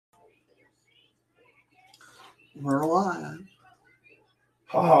We're alive.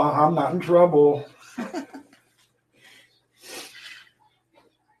 Ha, I'm not in trouble.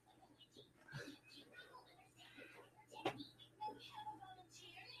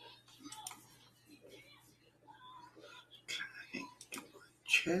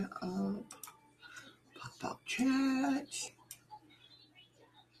 Chat up. Pop up chat.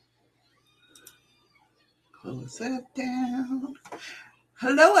 Close that down.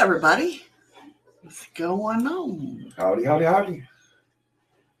 Hello, everybody. What's going on? Howdy, howdy, howdy.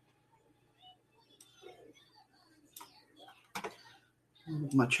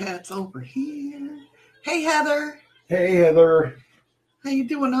 My chat's over here. Hey, Heather. Hey, Heather. How you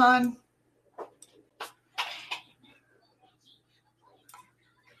doing, hon?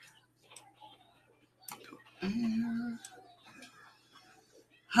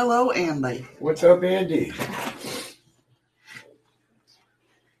 Hello, Andy. What's up, Andy?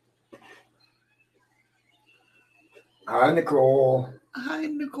 Hi, Nicole. Hi,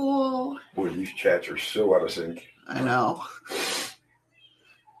 Nicole. Boy, these chats are so out of sync. I know.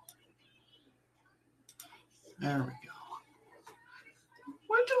 There we go.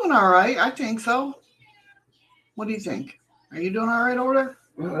 We're doing all right. I think so. What do you think? Are you doing all right over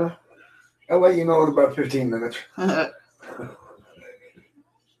there? I'll let you know in about 15 minutes.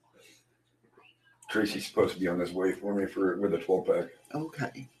 Tracy's supposed to be on his way for me with a 12-pack.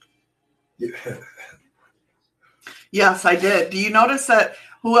 Okay. Yeah. Yes, I did. Do you notice that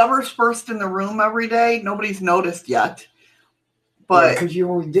whoever's first in the room every day, nobody's noticed yet? But because you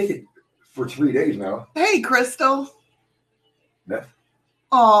only did it for 3 days now. Hey, Crystal. Beth.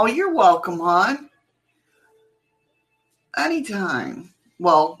 Oh, you're welcome, hon. Anytime.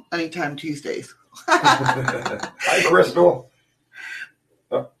 Well, anytime Tuesdays. Hi, Crystal.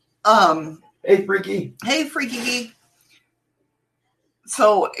 Hey, Freaky. Hey, Freaky Geek.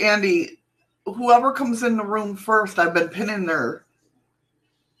 So, Andy, whoever comes in the room first, I've been pinning their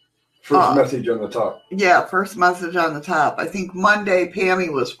first message on the top. Yeah, first message on the top. I think Monday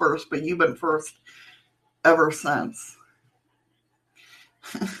Pammy was first, but you've been first ever since.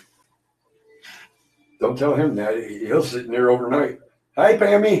 Don't tell him that. He'll sit in there overnight. Hi,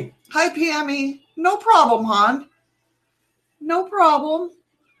 Pammy. Hi, Pammy. No problem, hon. No problem.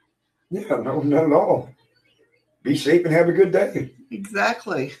 Yeah, no, not at all. Be safe and have a good day.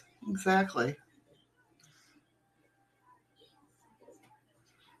 Exactly.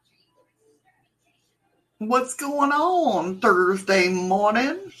 What's going on Thursday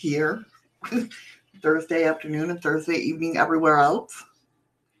morning here? Thursday afternoon and Thursday evening everywhere else?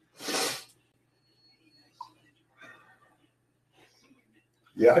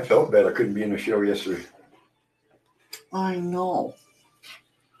 Yeah, I felt bad I couldn't be in the show yesterday. I know.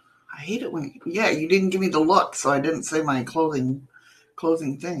 I hate it when you didn't give me the look, so I didn't say my closing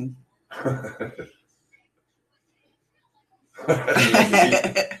thing.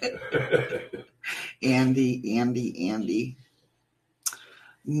 Andy.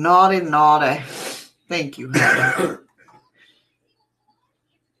 Naughty. Thank you, Heather.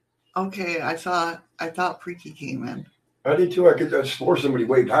 Okay, I thought Freaky came in. I did too. I could swore somebody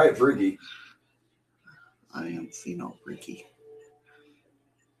waved hi at Freaky. I didn't see no Freaky.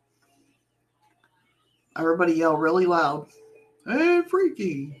 Everybody yell really loud. Hey,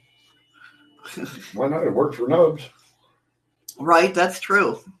 Freaky. Why not? It worked for Nubs. Right, that's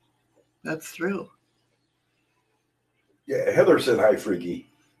true. Yeah, Heather said hi, Freaky.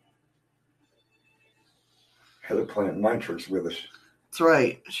 Heather playing mind tricks with us. That's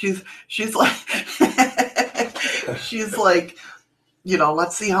right. She's like she's like,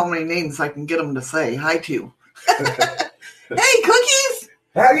 let's see how many names I can get them to say hi to. Hey, Cookies!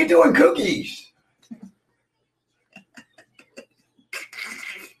 How you doing, Cookies?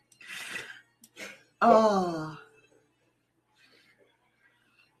 Oh.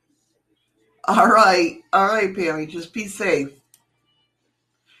 All right, Pammy. Just be safe.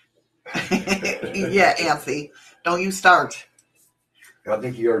 Yeah, Anthony. Don't you start. I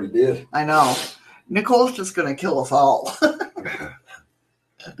think you already did. I know. Nicole's just going to kill us all.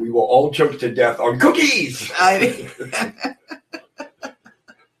 We will all choke to death on cookies.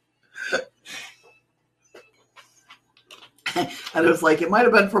 And it was like, it might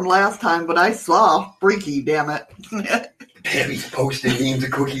have been from last time, but I saw Freaky, damn it. Tammy's posting memes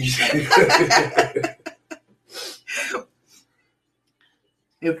of cookies.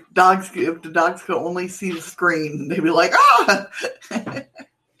 If the dogs could only see the screen, they'd be like, ah!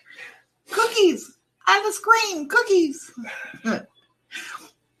 Cookies! On the screen! Cookies!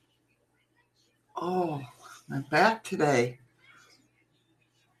 Oh, my back today.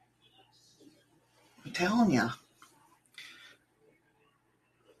 I'm telling you.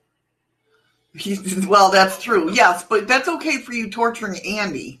 Well, that's true. Yes, but that's okay for you torturing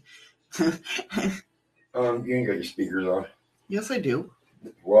Andy. You ain't got your speakers on. Yes, I do.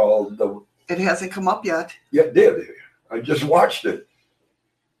 Well, it hasn't come up yet. Yeah, it did. I just watched it.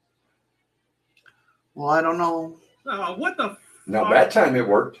 Well, I don't know. What the? Now that time it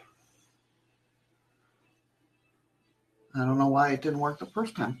worked. I don't know why it didn't work the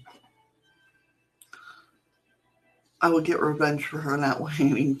first time. I would get revenge for her not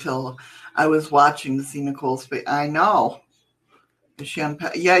waiting until I was watching to see Nicole's face. I know.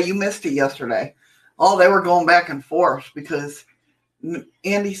 Yeah, you missed it yesterday. Oh, they were going back and forth because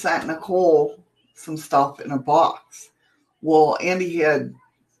Andy sent Nicole some stuff in a box. Well, Andy had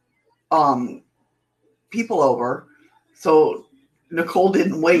people over, so Nicole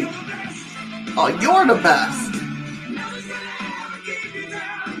didn't wait. Oh, you're the best.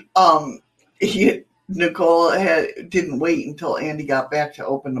 Nicole didn't wait until Andy got back to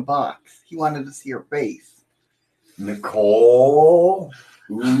open the box. He wanted to see her face. Nicole.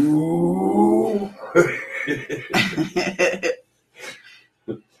 Ooh.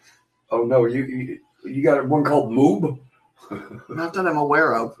 Oh no, you got one called Moob? Not that I'm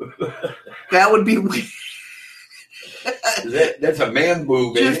aware of. That would be weird. That's a man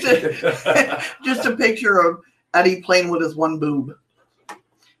boob. Just a picture of Eddie playing with his one boob.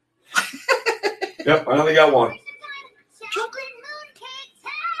 Yep, I only got one. Chocolate mooncake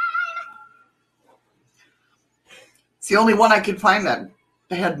time. It's the only one I could find that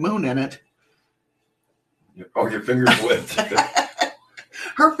had moon in it. Oh, your finger slipped.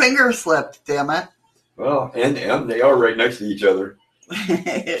 Her finger slipped, damn it. Well, and M, they are right next to each other.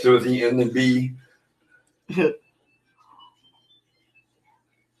 So is the N and B.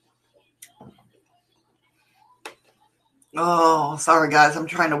 Oh, sorry guys, I'm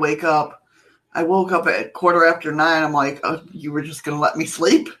trying to wake up. I woke up at 9:15. I'm like, oh, you were just going to let me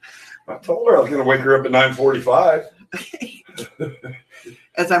sleep? I told her I was going to wake her up at 9:45.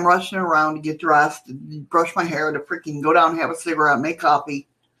 As I'm rushing around to get dressed, to brush my hair, to freaking go down and have a cigarette, make coffee.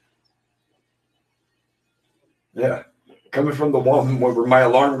 Yeah. Coming from the one where my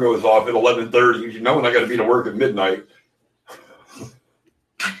alarm goes off at 11:30, you know when I got to be to work at midnight.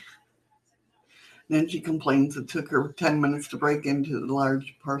 Then she complains it took her 10 minutes to break into the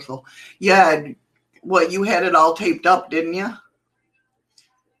large parcel. Yeah, what, you had it all taped up, didn't you?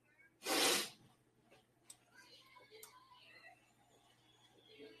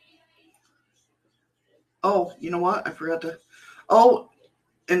 Oh, you know what? I forgot to. Oh,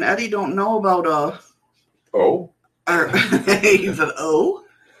 and Eddie don't know about Oh? he said, oh?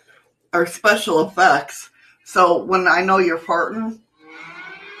 Our special effects. So when I know you're farting.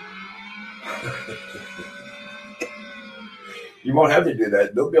 You won't have to do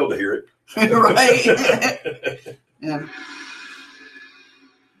that. They'll be able to hear it. Right? And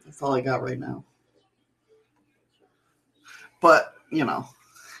that's all I got right now. But, you know,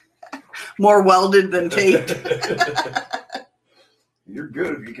 more welded than taped. You're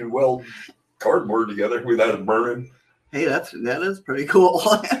good if you can weld cardboard together without it burning. Hey, that is pretty cool.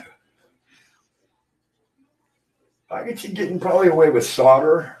 I get you getting probably away with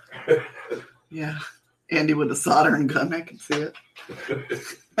solder. Yeah. Andy with a soldering gun, I can see it.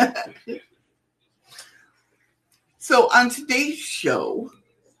 So on today's show,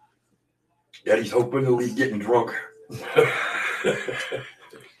 Daddy's hoping that he's getting drunk.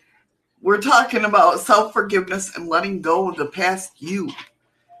 we're talking about self-forgiveness and letting go of the past you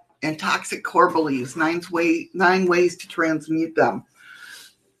and toxic core beliefs, 9 ways to transmute them.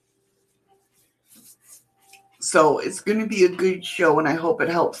 So it's going to be a good show, and I hope it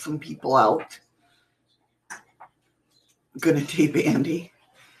helps some people out. I'm going to tape Andy.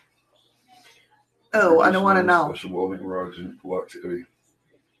 Oh, I don't want to know. Special welding rods and flux. I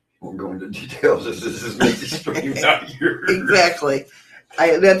won't go into details. This is making stream out here. Exactly.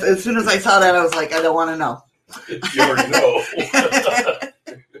 That's, as soon as I saw that, I was like, I don't want to know. You already know.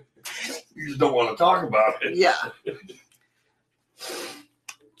 You just don't want to talk about it. Yeah.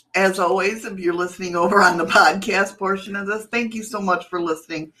 As always, if you're listening over on the podcast portion of this, thank you so much for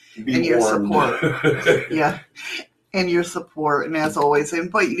listening and your support. Yeah. And your support. And as always, I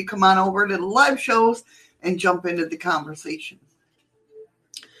invite you to come on over to the live shows and jump into the conversation.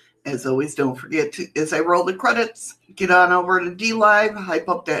 As always, don't forget to, as I roll the credits, get on over to DLive, hype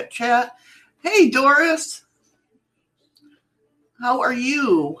up that chat. Hey, Doris. How are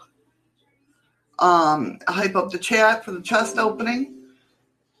you? Hype up the chat for the chest opening.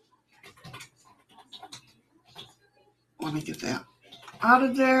 Let me get that out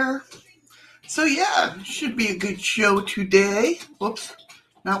of there. So yeah, should be a good show today. Whoops,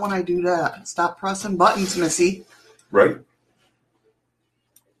 not when I do that. Stop pressing buttons, Missy. Right.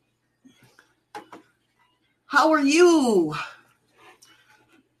 How are you?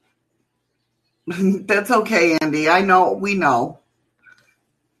 That's okay, Andy. I know. We know.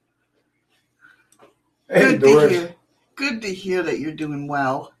 Hey, Good Doris. to hear. Good to hear that you're doing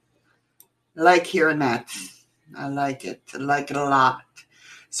well. I like hearing that. I like it. I like it a lot.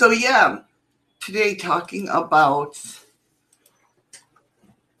 So yeah, today talking about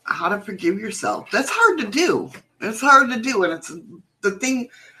how to forgive yourself. That's hard to do. It's hard to do, and it's the thing.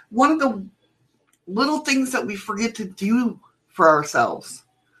 One of the little things that we forget to do for ourselves.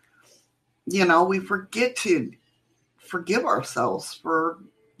 You know, we forget to forgive ourselves for,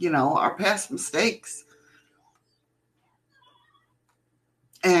 our past mistakes.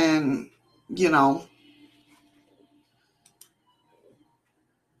 And,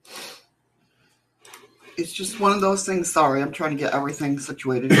 it's just one of those things. Sorry, I'm trying to get everything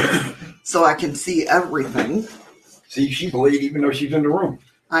situated so I can see everything. See, she's late even though she's in the room.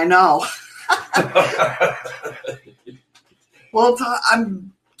 I know. Well,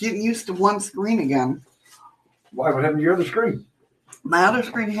 I'm getting used to one screen again. Why? What happened to your other screen? My other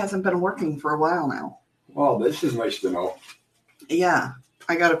screen hasn't been working for a while now. Well, this is nice to know. Yeah,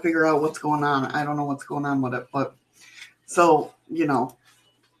 I got to figure out what's going on. I don't know what's going on with it, but so,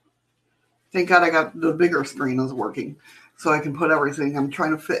 thank God I got the bigger screen is working so I can put everything. I'm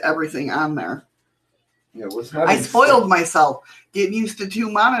trying to fit everything on there. Yeah, I spoiled myself getting used to 2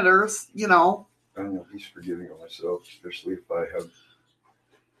 monitors, I don't know if he's forgiving of myself, especially if I have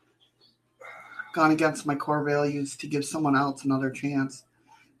gone against my core values to give someone else another chance.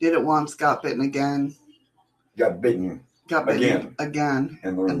 Did it once, got bitten again. got bitten again.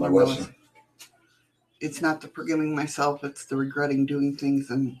 And learned my lesson. It's not the forgiving myself, it's the regretting doing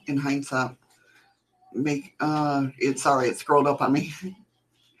things in hindsight. It scrolled up on me.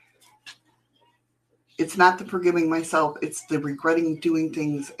 It's not the forgiving myself, it's the regretting doing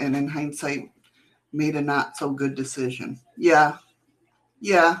things and in hindsight made a not so good decision. Yeah.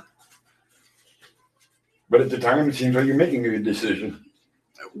 But at the time, it seems like you're making a good decision.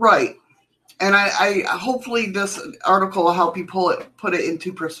 Right. And I hopefully this article will help you put it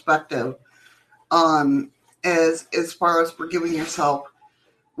into perspective. As far as forgiving yourself,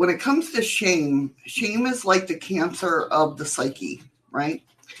 when it comes to shame is like the cancer of the psyche, right?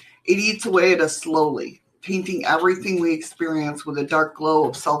 It eats away at us slowly, tainting everything we experience with a dark glow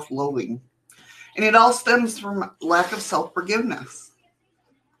of self-loathing. And it all stems from lack of self-forgiveness.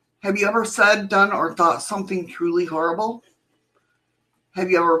 Have you ever said, done, or thought something truly horrible? Have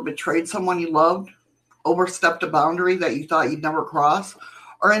you ever betrayed someone you loved, overstepped a boundary that you thought you'd never cross,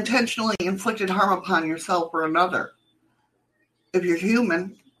 or intentionally inflicted harm upon yourself or another? If you're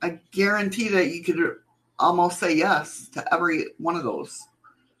human, I guarantee that you could almost say yes to every one of those.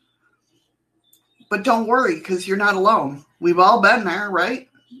 But don't worry, because you're not alone. We've all been there, right?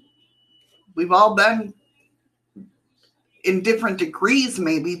 We've all been in different degrees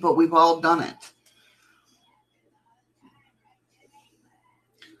maybe, but we've all done it.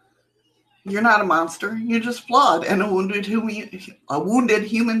 You're not a monster. You're just flawed and a wounded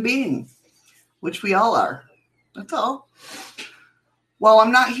human being, which we all are. That's all. Well,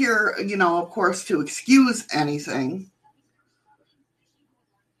 I'm not here, of course, to excuse anything.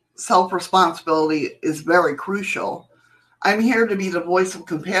 Self-responsibility is very crucial. I'm here to be the voice of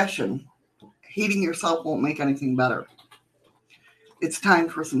compassion. Hating yourself won't make anything better. It's time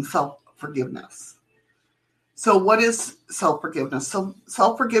for some self-forgiveness. So what is self-forgiveness? So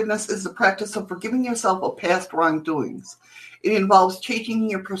self-forgiveness is the practice of forgiving yourself of past wrongdoings. It involves changing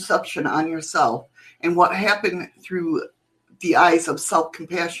your perception on yourself and what happened through the eyes of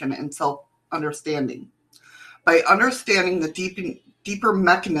self-compassion and self-understanding. By understanding the deeper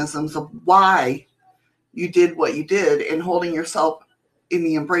mechanisms of why you did what you did and holding yourself in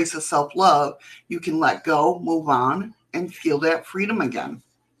the embrace of self-love, you can let go, move on, and feel that freedom again.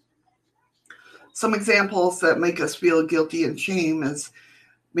 Some examples that make us feel guilty and shame is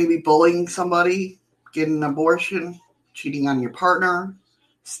maybe bullying somebody, getting an abortion, cheating on your partner,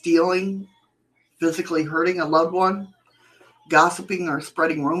 stealing, physically hurting a loved one, gossiping or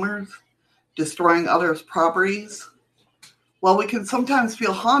spreading rumors, destroying others' properties. While we can sometimes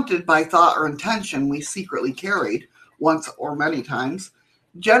feel haunted by thought or intention we secretly carried once or many times,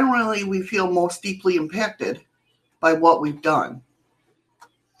 generally we feel most deeply impacted by what we've done.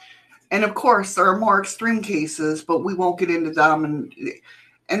 And of course, there are more extreme cases, but we won't get into them.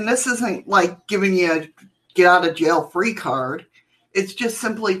 And this isn't like giving you a get out of jail free card. It's just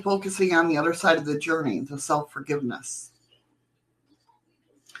simply focusing on the other side of the journey, the self-forgiveness.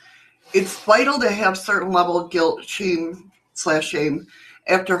 It's vital to have certain level of guilt, shame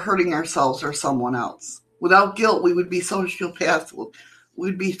after hurting ourselves or someone else. Without guilt, we would be sociopaths.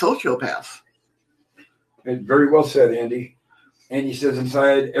 We'd be sociopaths. Very well said, Andy. Andy says,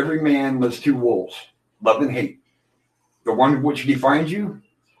 inside every man lives two wolves, love and hate. The one which defines you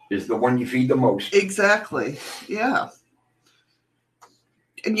is the one you feed the most. Exactly. Yeah.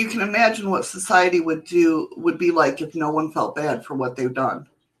 And you can imagine what society would be like if no one felt bad for what they've done.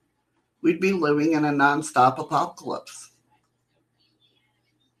 We'd be living in a nonstop apocalypse.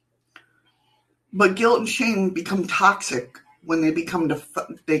 But guilt and shame become toxic when they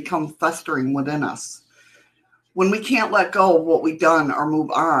become festering within us. When we can't let go of what we've done or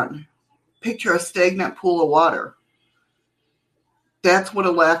move on, picture a stagnant pool of water. That's what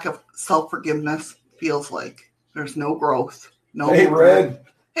a lack of self-forgiveness feels like. There's no growth, no Hey, movement. Red.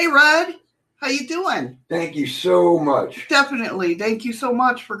 Hey, Red. How you doing? Thank you so much. Definitely. Thank you so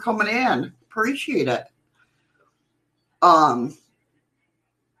much for coming in. Appreciate it.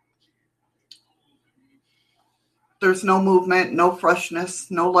 There's no movement, no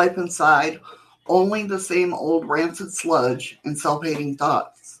freshness, no life inside, only the same old rancid sludge and self-hating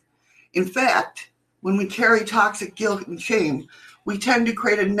thoughts. In fact, when we carry toxic guilt and shame, we tend to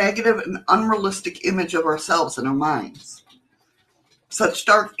create a negative and unrealistic image of ourselves in our minds. Such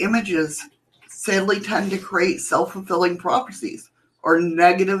dark images sadly tend to create self-fulfilling prophecies or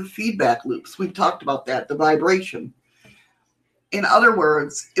negative feedback loops. We've talked about that, the vibration. In other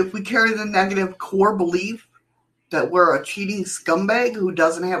words, if we carry the negative core belief that we're a cheating scumbag who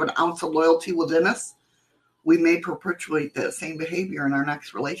doesn't have an ounce of loyalty within us, we may perpetuate that same behavior in our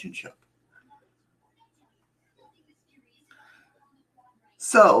next relationship.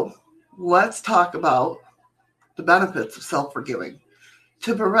 So let's talk about the benefits of self-forgiving.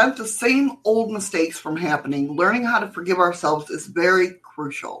 To prevent the same old mistakes from happening, learning how to forgive ourselves is very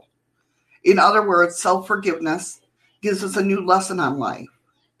crucial. In other words, self-forgiveness gives us a new lesson on life.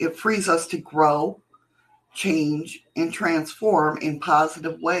 It frees us to grow, change, and transform in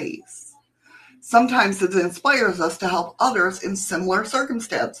positive ways. Sometimes it inspires us to help others in similar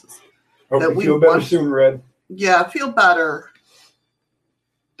circumstances. Hope you feel better soon, Red. Yeah, feel better.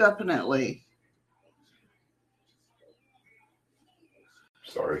 Definitely.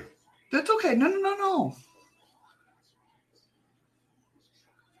 Sorry. That's okay. No.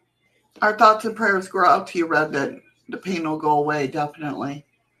 Our thoughts and prayers go out to you, Red, that the pain will go away, definitely.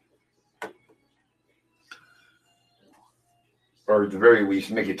 Or at the very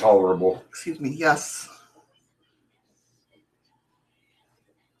least, make it tolerable. Excuse me, yes.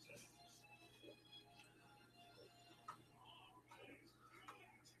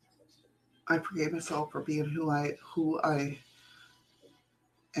 I forgave myself for being who I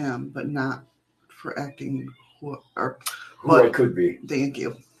am, but not for acting who I could be. Thank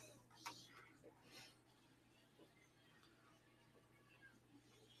you.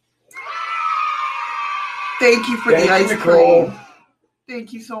 Thank you for the ice cream.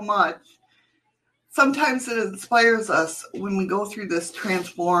 Thank you so much. Sometimes it inspires us when we go through this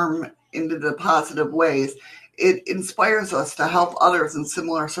transform into the positive ways. It inspires us to help others in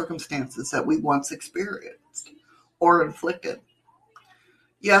similar circumstances that we once experienced or inflicted.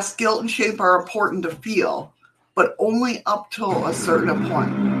 Yes, guilt and shame are important to feel, but only up to a certain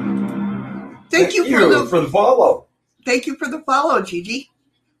point. Thank you for the follow. Thank you for the follow, Gigi.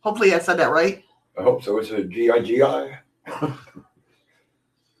 Hopefully I said that right. I hope so. It's a G-I-G-I.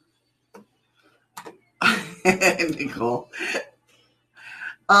 Nicole.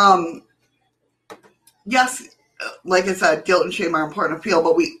 Yes, like I said, guilt and shame are important to feel,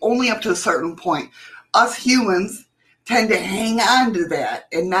 but we only up to a certain point. Us humans tend to hang on to that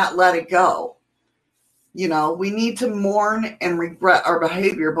and not let it go. You know, we need to mourn and regret our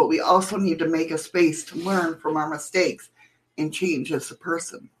behavior, but we also need to make a space to learn from our mistakes and change as a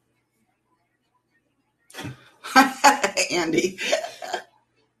person. Andy.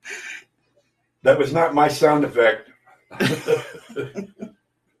 That was not my sound effect.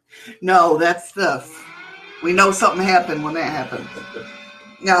 No, that's this. We know something happened when that happened.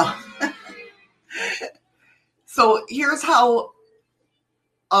 No. So here's how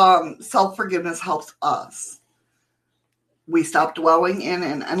self-forgiveness helps us. We stop dwelling in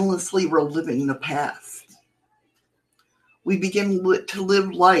and endlessly reliving the past. We begin to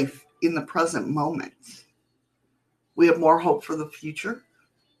live life in the present moment. We have more hope for the future.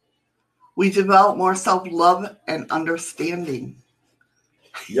 We develop more self-love and understanding.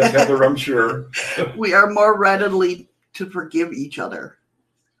 Yes, Heather, I'm sure. We are more readily to forgive each other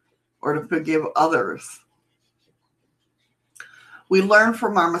or to forgive others. We learn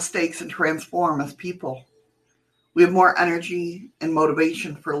from our mistakes and transform as people. We have more energy and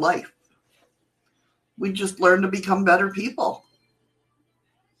motivation for life. We just learn to become better people.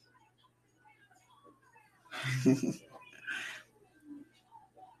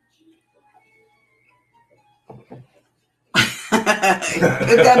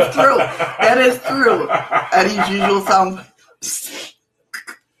 That's true. That is true. Eddie's usual sound.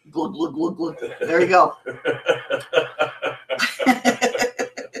 Glug, glug, glug, glug. There you go.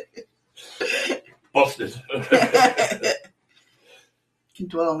 Busted. Can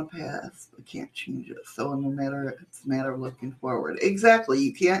dwell in the past, but can't change it. So it's a matter of looking forward. Exactly.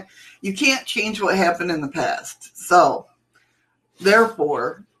 You can't change what happened in the past. So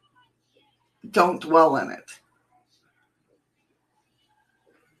therefore, don't dwell in it.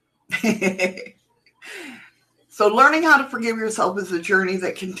 So learning how to forgive yourself is a journey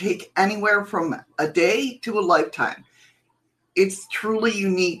that can take anywhere from a day to a lifetime. It's truly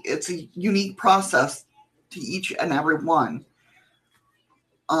unique. It's a unique process to each and every one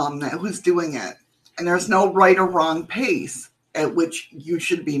who's doing it. And there's no right or wrong pace at which you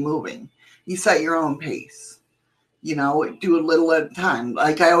should be moving. You set your own pace. You know, do a little at a time.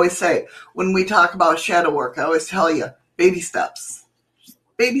 Like I always say, when we talk about shadow work, I always tell you, baby steps.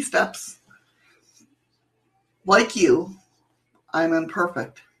 Baby steps. Like you, I'm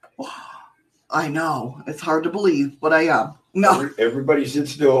imperfect. I know. It's hard to believe, but I am. No. Everybody sit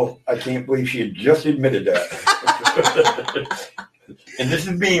still. I can't believe she had just admitted that. And this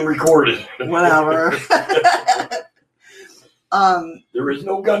is being recorded. Whatever. There is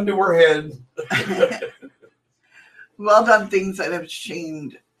no gun to her head. We've all done things that have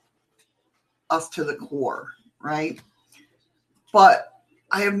shamed us to the core, right? But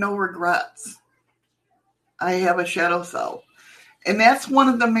I have no regrets. I have a shadow self. And that's one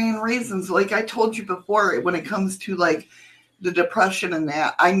of the main reasons, like I told you before, when it comes to like the depression and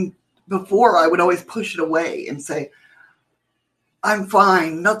that, before I would always push it away and say, I'm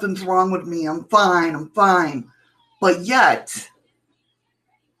fine. Nothing's wrong with me. I'm fine. But yet,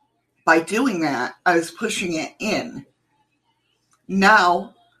 by doing that, I was pushing it in.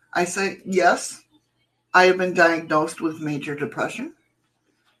 Now, I say, yes, I have been diagnosed with major depression.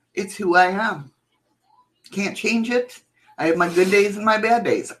 It's who I am. Can't change it. I have my good days and my bad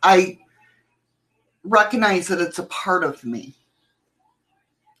days. I recognize that it's a part of me.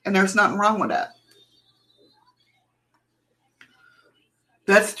 And there's nothing wrong with that.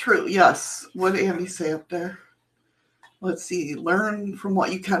 That's true, yes. What did Andy say up there? Let's see. Learn from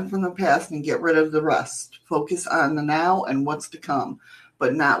what you can from the past and get rid of the rest. Focus on the now and what's to come,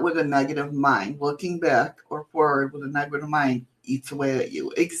 but not with a negative mind. Looking back or forward with a negative mind eats away at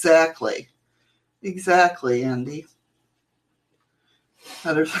you. Exactly, Andy.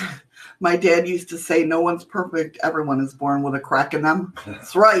 My dad used to say, no one's perfect. Everyone is born with a crack in them.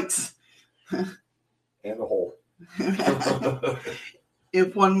 That's right. And a hole.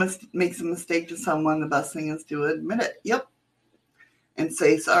 If one makes a mistake to someone, the best thing is to admit it. Yep. And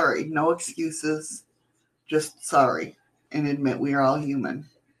say sorry. No excuses. Just sorry. And admit we are all human.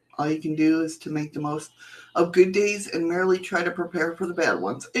 All you can do is to make the most of good days and merely try to prepare for the bad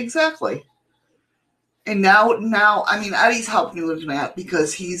ones. Exactly. And now, I mean, Eddie's helped me with that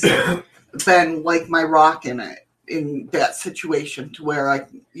because he's been like my rock in that situation to where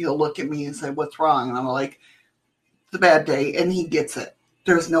he'll look at me and say, what's wrong? And I'm like, it's a bad day. And he gets it.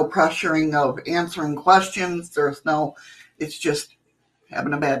 There's no pressuring of answering questions. It's just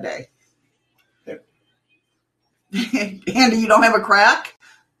having a bad day. Yep. Andy, you don't have a crack?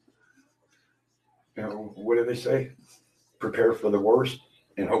 You know, what do they say? Prepare for the worst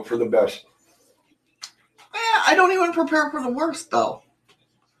and hope for the best. I don't even prepare for the worst, though.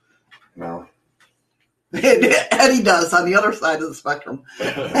 No. Eddie does on the other side of the spectrum.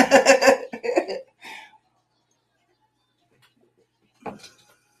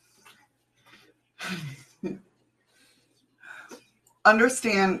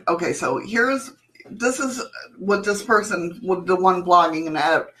 Understand. Okay, so this is what this person, with the one blogging, and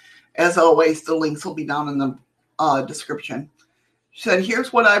as always, the links will be down in the description. She said,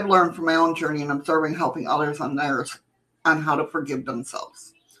 here's what I've learned from my own journey and observing helping others on theirs on how to forgive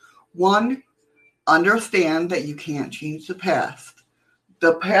themselves. 1, understand that you can't change the past.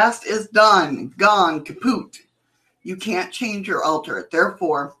 The past is done, gone, kaput. You can't change or alter it.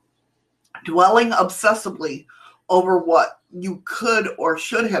 Therefore, dwelling obsessively over what you could or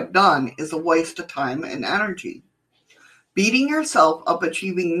should have done is a waste of time and energy. Beating yourself up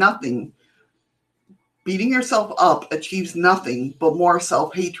achieves nothing but more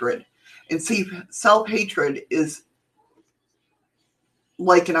self-hatred. And see, self-hatred is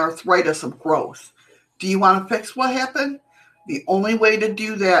like an arthritis of growth. Do you want to fix what happened? The only way to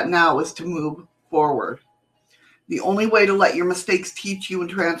do that now is to move forward. The only way to let your mistakes teach you and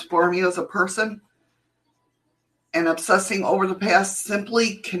transform you as a person, and obsessing over the past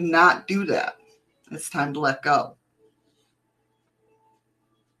simply cannot do that. It's time to let go.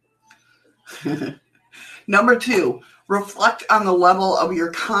 Number 2, reflect on the level of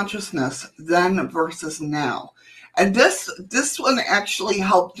your consciousness then versus now. And this one actually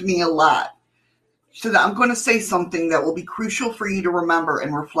helped me a lot. So I'm going to say something that will be crucial for you to remember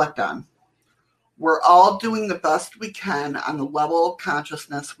and reflect on. We're all doing the best we can on the level of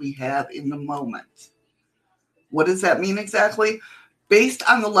consciousness we have in the moment. What does that mean exactly? Based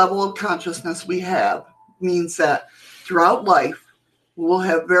on the level of consciousness we have means that throughout life, we will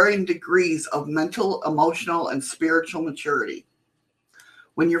have varying degrees of mental, emotional, and spiritual maturity.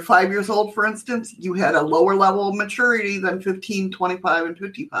 When you're 5 years old, for instance, you had a lower level of maturity than 15, 25, and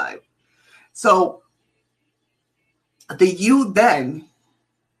 55. So the you then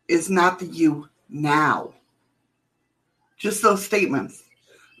is not the you now. Just those statements.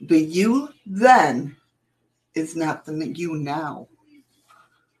 The you then is not the you now.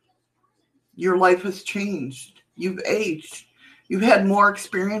 Your life has changed. You've aged. You've had more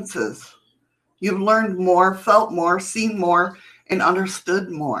experiences. You've learned more, felt more, seen more, and understood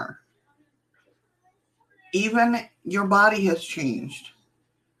more. Even your body has changed.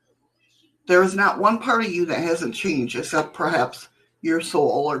 There is not one part of you that hasn't changed except perhaps your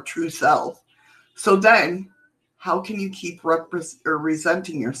soul or true self. So then, how can you keep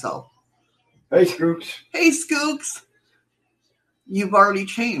resenting yourself? Hey, Scoops. Hey, Scoops. You've already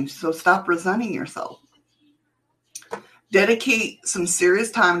changed, so stop resenting yourself. Dedicate some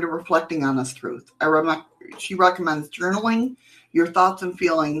serious time to reflecting on this truth. She recommends journaling your thoughts and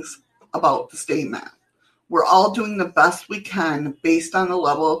feelings about the statement. We're all doing the best we can based on the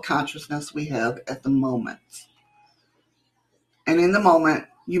level of consciousness we have at the moment. And in the moment,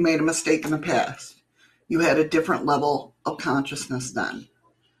 you made a mistake in the past. You had a different level of consciousness then.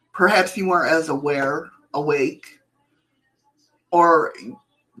 Perhaps you weren't as aware, awake, or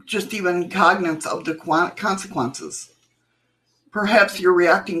just even cognizant of the consequences. Perhaps you're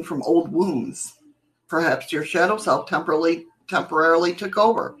reacting from old wounds. Perhaps your shadow self temporarily took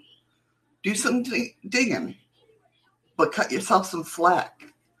over. Do some digging, but cut yourself some slack.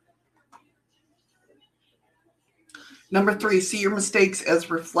 Number 3, see your mistakes as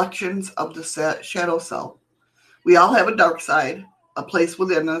reflections of the shadow self. We all have a dark side, a place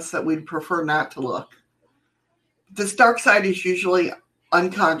within us that we'd prefer not to look. This dark side is usually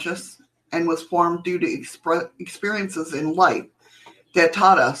unconscious and was formed due to experiences in life that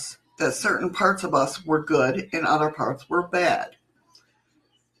taught us that certain parts of us were good and other parts were bad.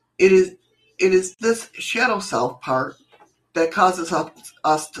 It is this shadow self part that causes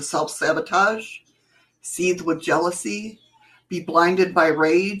us to self-sabotage, seethe with jealousy, be blinded by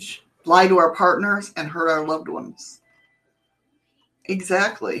rage, lie to our partners, and hurt our loved ones.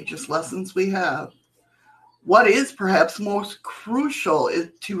 Exactly, just lessons we have. What is perhaps most crucial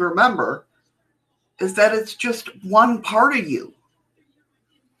to remember is that it's just one part of you.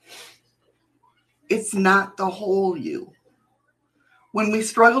 It's not the whole you. When we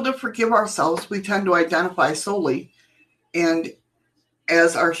struggle to forgive ourselves, we tend to identify solely, and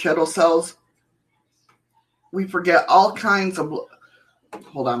as our shadow selves, we forget all kinds of...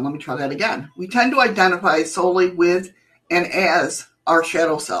 Hold on, let me try that again. We tend to identify solely with and as our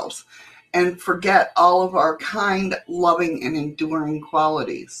shadow selves and forget all of our kind, loving, and enduring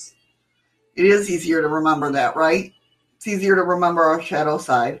qualities. It is easier to remember that, right? It's easier to remember our shadow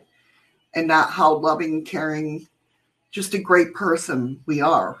side and not how loving, caring, just a great person we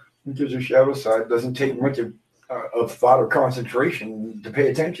are. Because the shadow side doesn't take much of thought or concentration to pay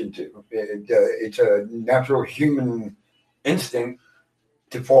attention to. It's a natural human instinct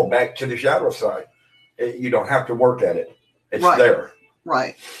to fall back to the shadow side. You don't have to work at it. It's right. There.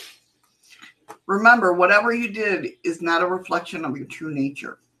 Right. Remember, whatever you did is not a reflection of your true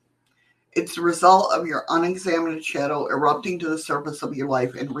nature. It's the result of your unexamined shadow erupting to the surface of your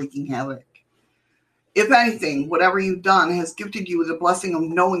life and wreaking havoc. If anything, whatever you've done has gifted you with the blessing of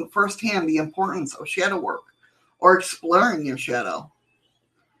knowing firsthand the importance of shadow work or exploring your shadow.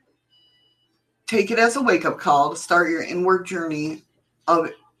 Take it as a wake-up call to start your inward journey of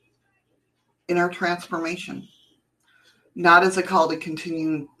inner transformation, not as a call to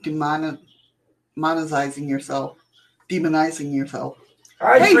continue demonizing yourself.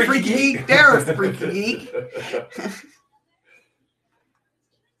 Hi, hey, freaky geek. There's freaky geek.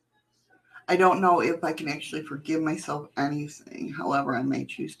 I don't know if I can actually forgive myself anything. However, I may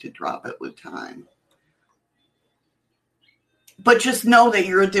choose to drop it with time. But just know that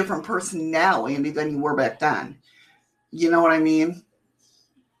you're a different person now, Andy, than you were back then. You know what I mean?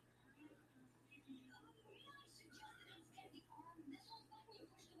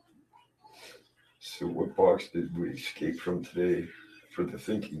 So what box did we escape from today for the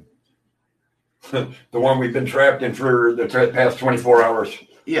thinking? The one we've been trapped in for the past 24 hours.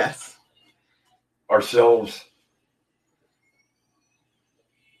 Yes. ourselves.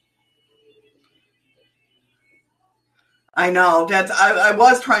 I know. I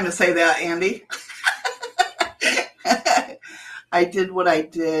was trying to say that, Andy. I did what I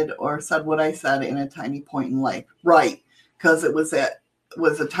did or said what I said in a tiny point in life. Right. Because it was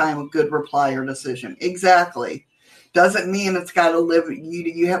a time of good reply or decision. Exactly. Doesn't mean it's got to live.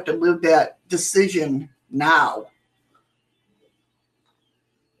 You have to live that decision now.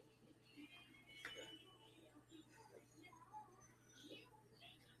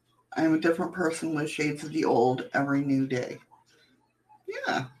 I'm a different person with shades of the old every new day.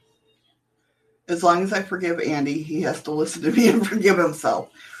 Yeah. As long as I forgive Andy, he has to listen to me and forgive himself.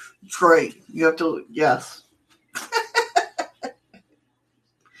 It's great. You have to, yes.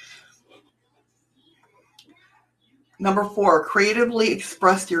 Number 4, creatively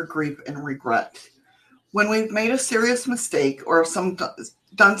express your grief and regret. When we've made a serious mistake or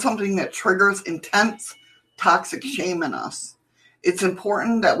done something that triggers intense toxic shame in us, it's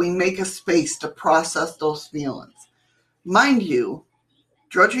important that we make a space to process those feelings. Mind you,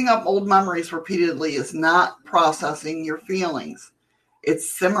 dredging up old memories repeatedly is not processing your feelings.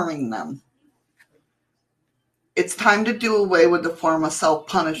 It's simmering them. It's time to do away with the form of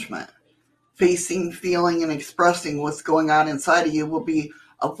self-punishment. Facing, feeling, and expressing what's going on inside of you will be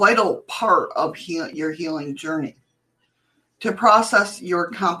a vital part of your healing journey. To process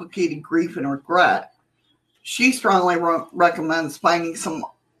your complicated grief and regret, she strongly recommends finding some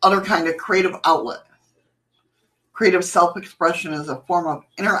other kind of creative outlet. Creative self-expression is a form of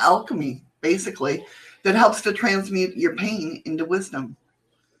inner alchemy, basically, that helps to transmute your pain into wisdom.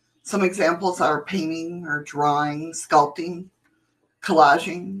 Some examples are painting or drawing, sculpting,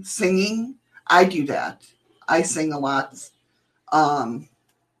 collaging, singing. I do that. I sing a lot.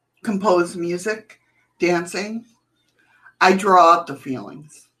 Compose music, dancing. I draw out the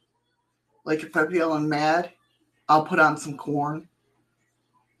feelings. Like if I'm feeling mad, I'll put on some Korn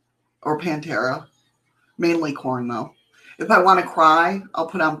or Pantera. Mainly Korn, though. If I want to cry, I'll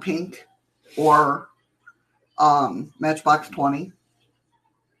put on Pink or Matchbox 20.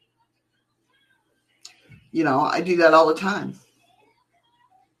 You know, I do that all the time.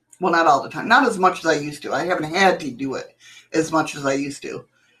 Well, not all the time. Not as much as I used to. I haven't had to do it as much as I used to.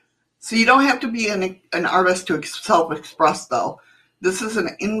 So you don't have to be an artist to self-express, though. This is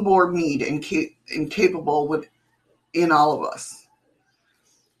an inborn need and capable within all of us.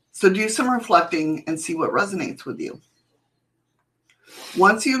 So do some reflecting and see what resonates with you.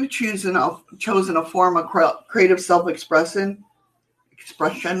 Once you've chosen a form of creative self-expression,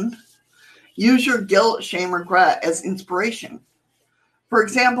 use your guilt, shame, regret as inspiration. For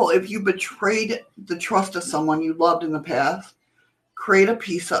example, if you betrayed the trust of someone you loved in the past, create a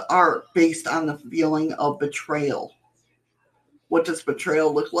piece of art based on the feeling of betrayal. What does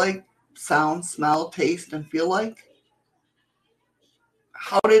betrayal look like? Sound, smell, taste, and feel like?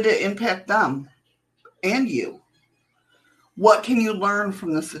 How did it impact them and you? What can you learn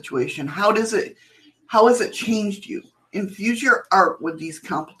from the situation? How has it changed you? Infuse your art with these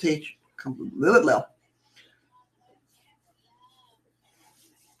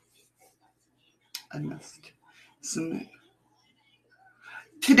I missed some.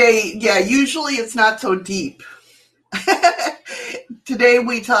 Today, yeah, usually it's not so deep. Today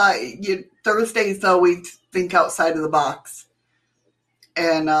we talk, Thursdays though, we think outside of the box.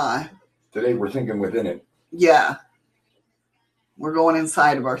 And today we're thinking within it. Yeah. We're going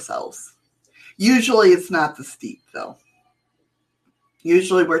inside of ourselves. Usually it's not this deep though.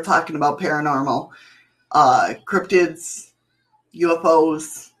 Usually we're talking about paranormal, cryptids,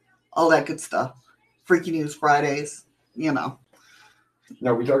 UFOs, all that good stuff. Freaky News Fridays, you know.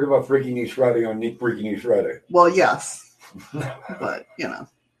 No, we talk about Freaky News Friday on Nick Freaky News Friday. Well, yes. But, you know.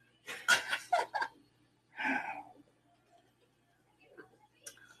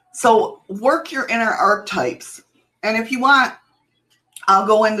 So work your inner archetypes. And if you want, I'll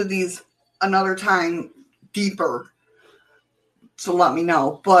go into these another time deeper. So let me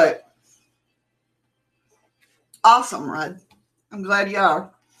know. But awesome, Red. I'm glad you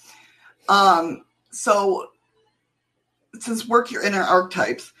are. So it says work your inner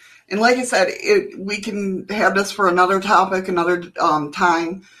archetypes. And like I said, we can have this for another topic, another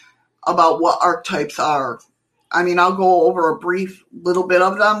time about what archetypes are. I mean, I'll go over a brief little bit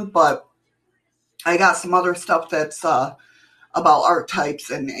of them, but I got some other stuff that's about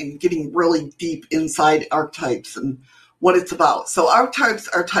archetypes and getting really deep inside archetypes and what it's about. So archetypes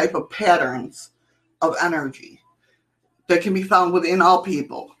are type of patterns of energy that can be found within all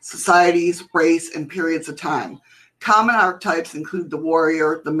people, societies, race, and periods of time. Common archetypes include the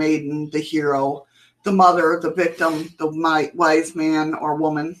warrior, the maiden, the hero, the mother, the victim, the wise man or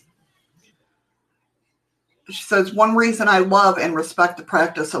woman. She says, one reason I love and respect the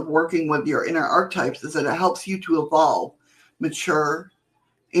practice of working with your inner archetypes is that it helps you to evolve, mature,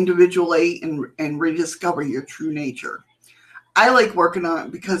 individuate, and rediscover your true nature. I like working on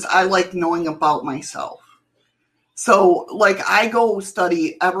it because I like knowing about myself. So, like, I go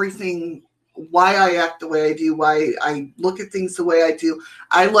study everything, why I act the way I do, why I look at things the way I do.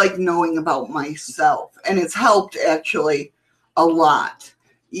 I like knowing about myself, and it's helped actually a lot.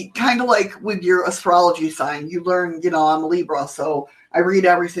 Kind of like with your astrology sign, you learn, I'm a Libra, so I read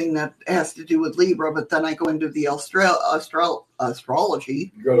everything that has to do with Libra, but then I go into the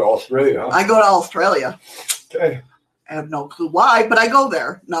astrology. You go to Australia, huh? I go to Australia. Okay. I have no clue why, but I go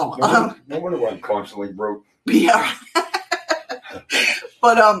there. No wonder why I'm constantly broke. Yeah.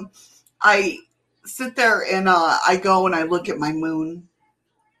 But I sit there and I go and I look at my moon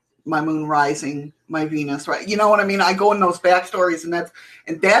rising, my Venus, right? You know what I mean? I go in those backstories,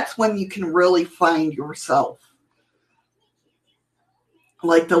 and that's when you can really find yourself.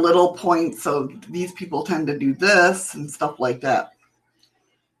 Like the little points of these people tend to do this and stuff like that.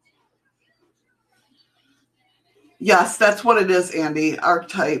 Yes, that's what it is, Andy.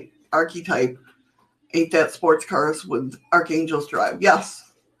 Archetype. Ain't that sports cars with archangels drive?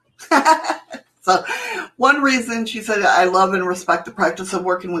 Yes. So one reason she said, I love and respect the practice of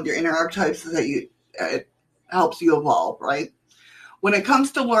working with your inner archetypes is that it helps you evolve, right? When it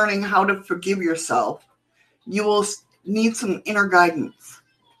comes to learning how to forgive yourself, you will need some inner guidance.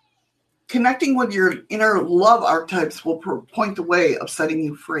 Connecting with your inner love archetypes will point the way of setting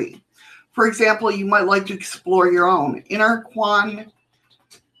you free. For example, you might like to explore your own. Inner Kuan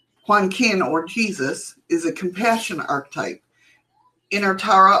Yin or Jesus is a compassion archetype. Inner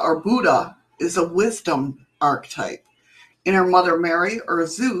Tara or Buddha is a wisdom archetype. Inner Mother Mary or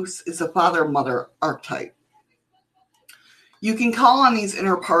Zeus is a father-mother archetype. You can call on these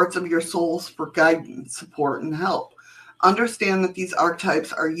inner parts of your souls for guidance, support, and help. Understand that these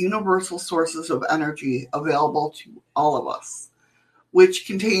archetypes are universal sources of energy available to all of us, which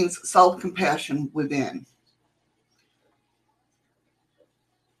contains self-compassion within.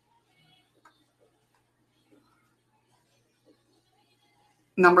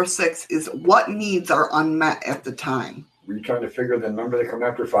 Number 6 is what needs are unmet at the time. Were you trying to figure the number that come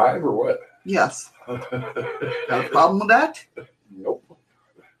after 5 or what? Yes. Got a problem with that? Nope.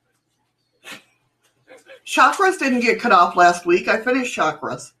 Chakras didn't get cut off last week. I finished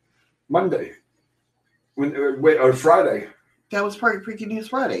chakras. Monday. Friday. That was part of Freaky News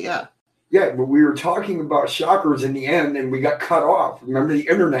Friday, yeah. Yeah, but we were talking about chakras in the end and we got cut off. Remember, the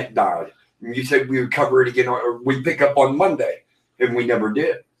internet died. And you said we would cover it again, or we'd pick up on Monday. And we never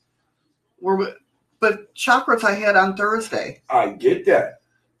did. But chakras I had on Thursday. I get that.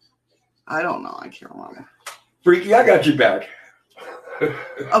 I don't know. I can't remember. Freaky, I got you back.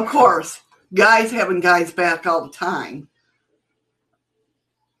 Of course. Guys having guys back all the time.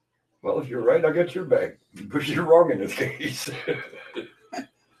 Well, if you're right, I got your back. But you're wrong in this case.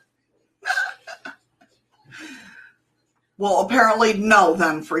 Well, apparently no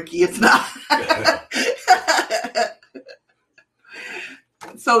then, Freaky. It's not.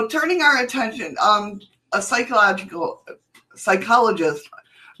 So turning our attention, a psychologist,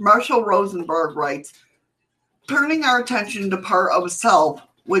 Marshall Rosenberg writes, turning our attention to part of self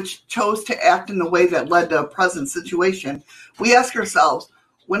which chose to act in the way that led to a present situation, we ask ourselves,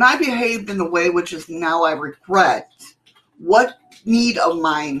 when I behaved in the way which is now I regret, what need of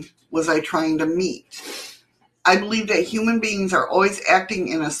mine was I trying to meet? I believe that human beings are always acting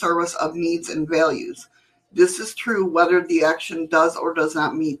in a service of needs and values. This is true whether the action does or does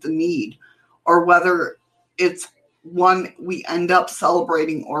not meet the need, or whether it's one we end up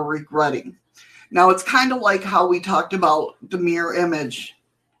celebrating or regretting. Now, it's kind of like how we talked about the mirror image,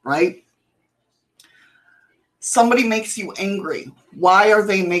 right? Somebody makes you angry. Why are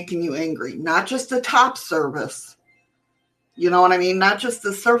they making you angry? Not just the top surface. You know what I mean? Not just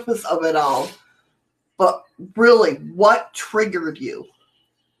the surface of it all, but really, what triggered you?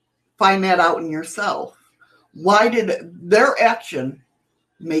 Find that out in yourself. Why did their action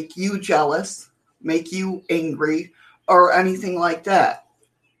make you jealous, make you angry, or anything like that?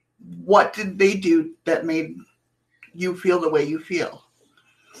 What did they do that made you feel the way you feel?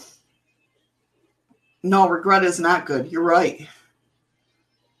 No, regret is not good. You're right.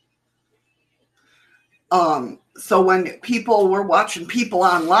 So when we're watching people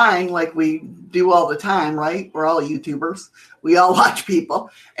online, like we do all the time, right? We're all YouTubers. We all watch people,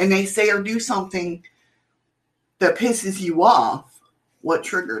 and they say or do something that pisses you off. What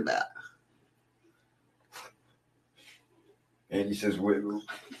triggered that? And he says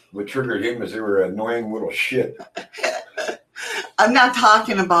what triggered him is they were an annoying little shit. I'm not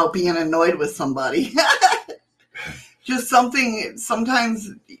talking about being annoyed with somebody. Just something, sometimes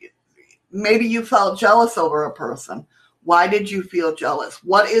maybe you felt jealous over a person. Why did you feel jealous?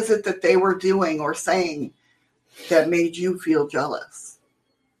 What is it that they were doing or saying that made you feel jealous?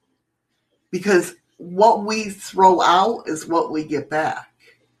 Because what we throw out is what we get back.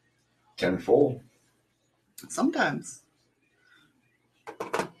 Tenfold. Sometimes.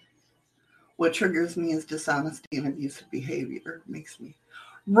 What triggers me is dishonesty and abusive behavior. Makes me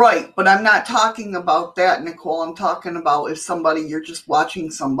right, but I'm not talking about that, Nicole. I'm talking about if somebody, you're just watching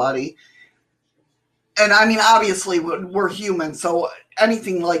somebody. And I mean, obviously, we're human, so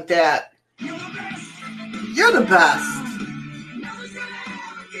anything like that. You're the best.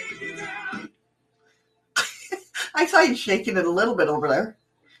 I saw you shaking it a little bit over there.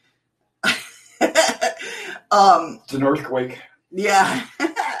 It's an earthquake. Yeah.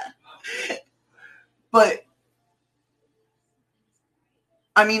 But,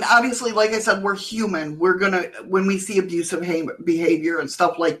 I mean, obviously, like I said, we're human. We're going to, when we see abusive behavior and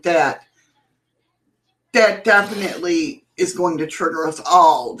stuff like that, that definitely is going to trigger us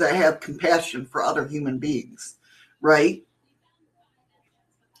all that have compassion for other human beings, right?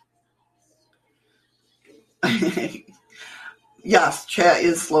 Yes, chat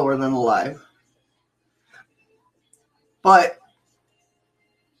is slower than alive. But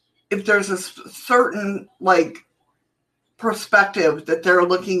if there's a certain, like, perspective that they're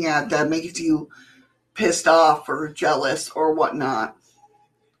looking at that makes you pissed off or jealous or whatnot.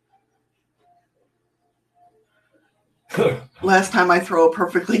 Last time I throw a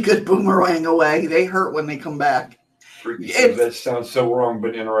perfectly good boomerang away, they hurt when they come back. That sounds so wrong,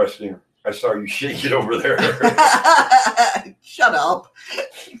 but interesting. I saw you shake it over there. Shut up.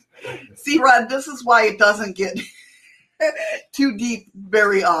 See, Red, this is why it doesn't get too deep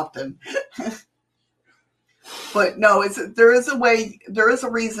very often. But no, there is a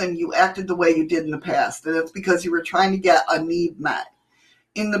reason you acted the way you did in the past, and it's because you were trying to get a need met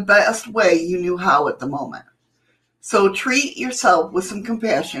in the best way you knew how at the moment. So treat yourself with some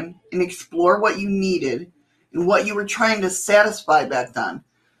compassion and explore what you needed and what you were trying to satisfy back then.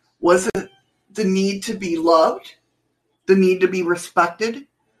 Was it the need to be loved, the need to be respected,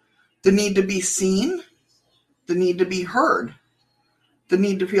 the need to be seen, the need to be heard, the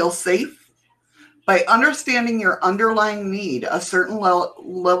need to feel safe? By understanding your underlying need, a certain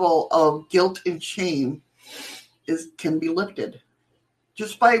level of guilt and shame can be lifted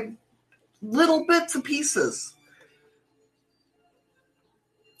just by little bits and pieces.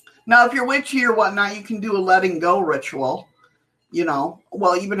 Now, if you're witchy or whatnot, you can do a letting go ritual,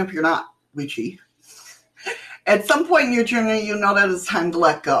 well, even if you're not witchy. At some point in your journey, you know that it's time to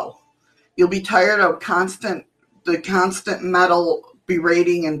let go. You'll be tired of the constant mental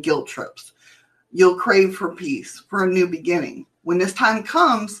berating and guilt trips. You'll crave for peace, for a new beginning. When this time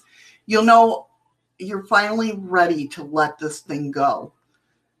comes, you'll know you're finally ready to let this thing go.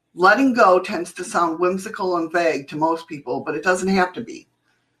 Letting go tends to sound whimsical and vague to most people, but it doesn't have to be.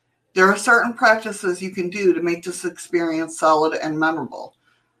 There are certain practices you can do to make this experience solid and memorable.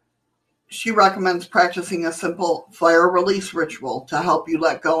 She recommends practicing a simple fire release ritual to help you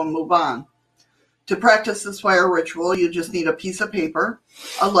let go and move on. To practice this fire ritual, you just need a piece of paper,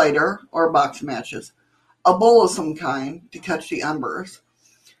 a lighter, or a box of matches, a bowl of some kind to catch the embers.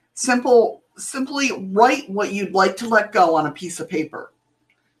 Simply write what you'd like to let go on a piece of paper.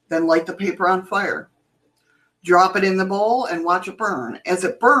 Then light the paper on fire. Drop it in the bowl and watch it burn. As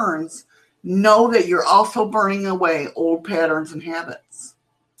it burns, know that you're also burning away old patterns and habits.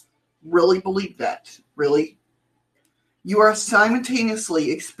 Really believe that. Really. You are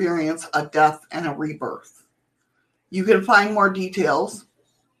simultaneously experience a death and a rebirth. You can find more details.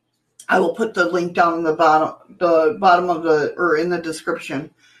 I will put the link down in the bottom of or in the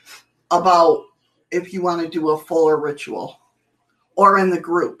description about if you want to do a fuller ritual, or in the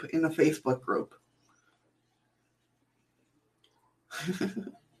group, in the Facebook group.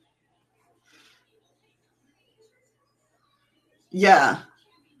 Yeah.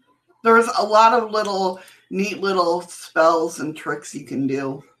 There's a lot of neat little spells and tricks you can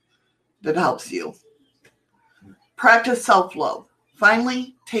do that helps you. Practice self-love.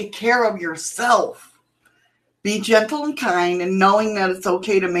 Finally, take care of yourself. Be gentle and kind, and knowing that it's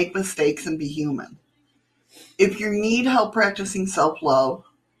okay to make mistakes and be human. If you need help practicing self-love,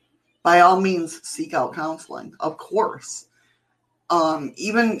 by all means, seek out counseling, of course.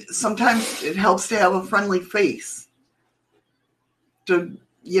 Even sometimes it helps to have a friendly face to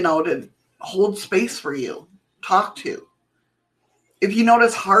hold space for you, talk to. If you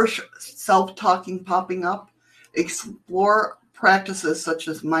notice harsh self-talking popping up, explore practices such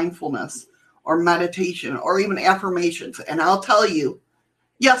as mindfulness or meditation or even affirmations. And I'll tell you,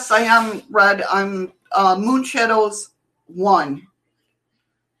 yes, I am Red. I'm Moon Shadows 1.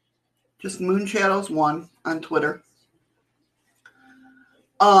 Just Moon Shadows 1 on Twitter.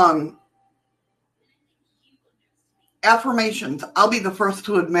 Affirmations. I'll be the first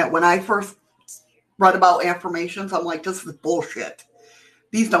to admit, when I first read about affirmations, I'm like, this is bullshit.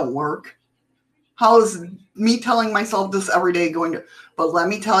 These don't work. How is me telling myself this every day going to... But let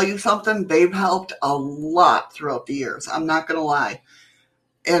me tell you something. They've helped a lot throughout the years. I'm not going to lie.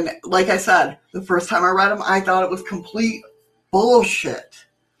 And like I said, the first time I read them, I thought it was complete bullshit.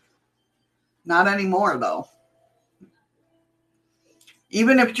 Not anymore, though.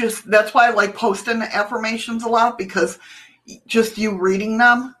 Even if just... That's why I like posting affirmations a lot, because just you reading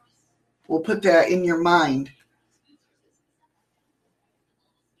them will put that in your mind.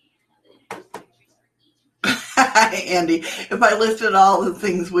 Andy, if I listed all the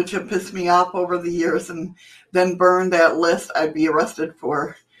things which have pissed me off over the years and then burned that list, I'd be arrested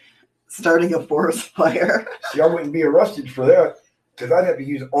for starting a forest fire. See, I wouldn't be arrested for that, because I'd have to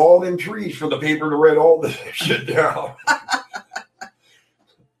use all them trees for the paper to write all this shit down.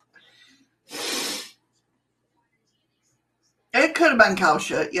 It could have been cow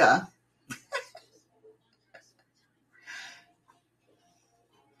shit, yeah.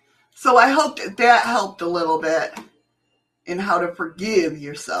 So I hope that helped a little bit in how to forgive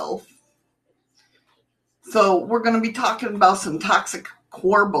yourself. So we're going to be talking about some toxic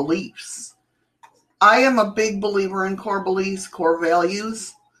core beliefs. I am a big believer in core beliefs, core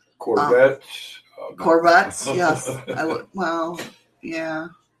values. Corvettes. Corvettes, yes. Well, yeah.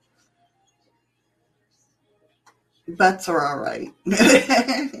 Vets are all right.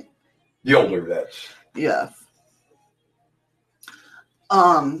 The older vets. Yes.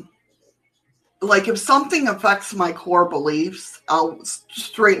 Like if something affects my core beliefs, I'll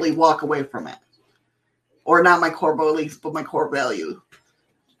straightly walk away from it. Or not my core beliefs, but my core value.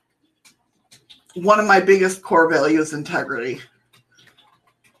 One of my biggest core values is integrity.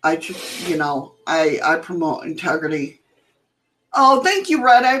 I promote integrity. Oh, thank you,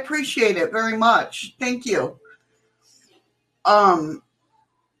 Red. I appreciate it very much. Thank you. But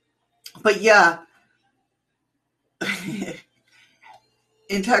yeah.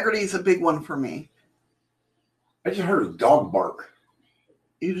 Integrity is a big one for me. I just heard a dog bark.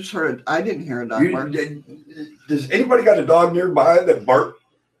 You just heard I didn't hear a dog bark. Does anybody got a dog nearby that barked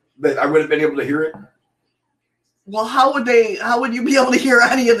that I would have been able to hear it? Well, how would you be able to hear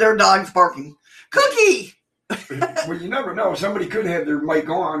any of their dogs barking? Cookie! Well, you never know. Somebody could have their mic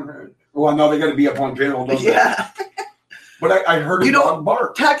on. Well, no, they got to be up on panel. Yeah. But I heard a dog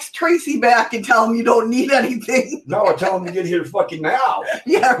bark. Text Tracy back and tell him you don't need anything. No, I tell him to get here fucking now.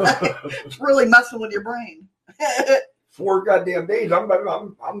 Yeah, right. It's really messing with your brain. 4 goddamn days. I'm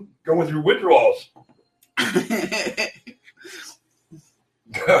going through withdrawals.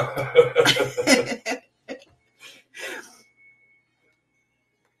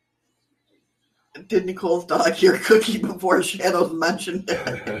 Did Nicole's dog hear Cookie before Shadows mentioned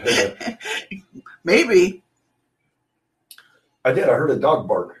it? Maybe. I did. I heard a dog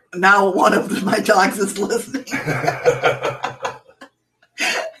bark. Now one of my dogs is listening.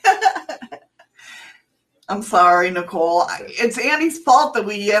 I'm sorry, Nicole. It's Annie's fault that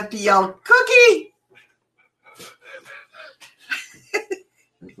we have to yell, Cookie!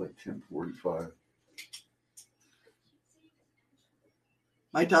 It's like 10:45.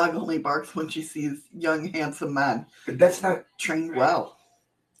 My dog only barks when she sees young, handsome men. But that's not trained well.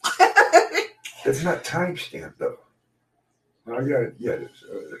 That's not timestamped, though. I got it. Yeah, it is.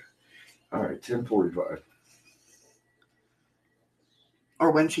 All right, 10:45.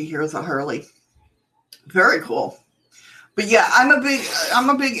 Or when she hears a Hurley. Very cool. But yeah, I'm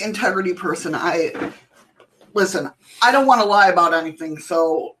a big integrity person. Listen, I don't want to lie about anything.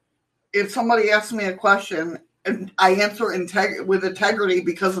 So if somebody asks me a question, and I answer with integrity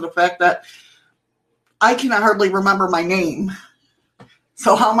because of the fact that I can hardly remember my name.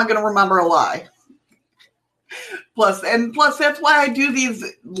 So how am I going to remember a lie? Plus, that's why I do these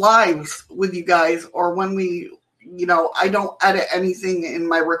lives with you guys, or when I don't edit anything in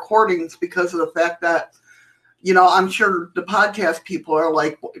my recordings because of the fact that, I'm sure the podcast people are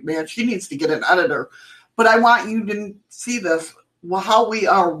like, man, she needs to get an editor. But I want you to see this, how we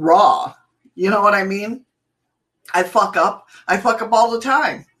are raw. You know what I mean? I fuck up all the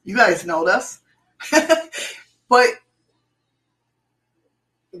time. You guys know this. But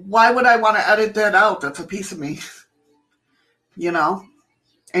why would I want to edit that out? That's a piece of me.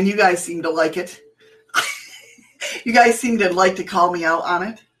 And you guys seem to like it. You guys seem to like to call me out on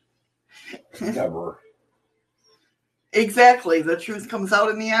it. Never. Exactly. The truth comes out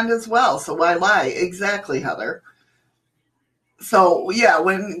in the end as well. So why lie? Exactly, Heather. So, yeah,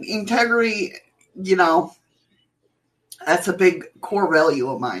 when integrity, that's a big core value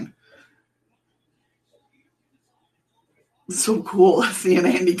of mine. It's so cool seeing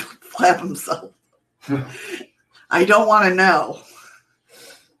Andy flap himself. I don't want to know.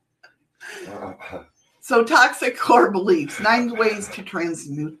 So, toxic core beliefs, 9 ways to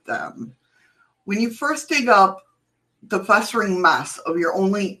transmute them. When you first dig up the festering mess of your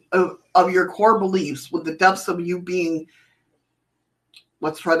core beliefs with the depths of you being,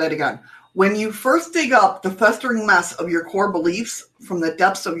 let's try that again. When you first dig up the festering mess of your core beliefs from the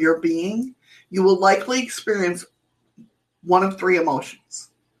depths of your being, you will likely experience one of 3 emotions: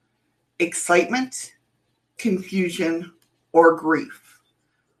 excitement, confusion, or grief,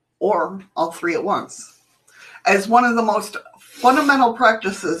 or all 3 at once. As one of the most fundamental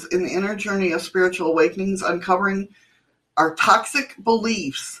practices in the inner journey of spiritual awakenings, uncovering our toxic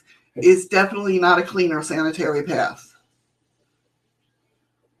beliefs is definitely not a clean or sanitary path.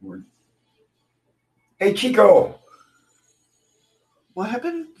 Hey, Chico. What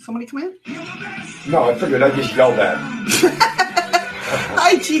happened? Somebody come in? No, I figured I just yelled at him.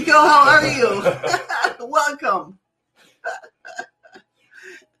 Hi, Chico. How are you? Welcome.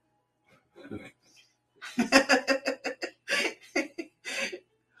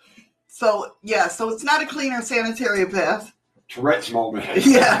 So it's not a clean or sanitary path. Tourette's moment.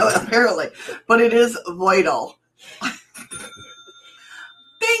 Yeah, apparently. But it is vital.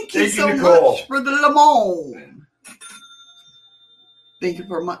 Thank you so much for the lemon. Thank you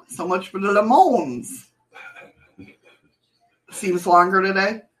so much for the lemons. Seems longer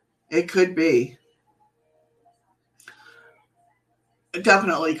today? It could be. It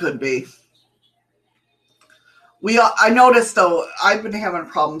definitely could be. I noticed, though, I've been having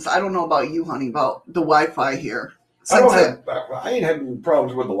problems. I don't know about you, honey, about the Wi-Fi here. I ain't having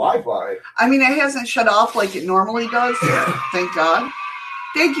problems with the Wi-Fi. I mean, it hasn't shut off like it normally does. Thank God.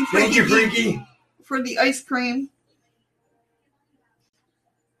 Thank you, Freaky, for the ice cream.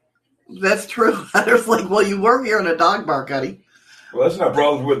 That's true. There's like, well, you were hearing a dog bark, Eddie. Well, that's not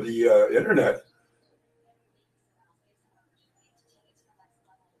problems with the internet.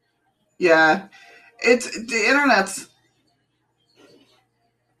 Yeah. The internet's...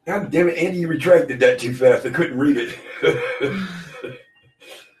 God damn it, Andy, you retracted that too fast. I couldn't read it.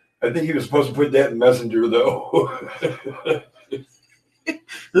 I think he was supposed to put that in Messenger, though.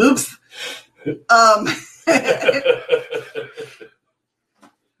 Oops.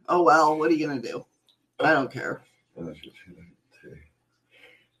 Oh, well, what are you going to do? I don't care.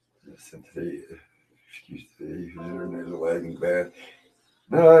 Today, excuse today, the internet is lagging bad.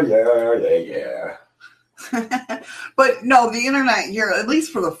 Oh, yeah. But no, the internet here, at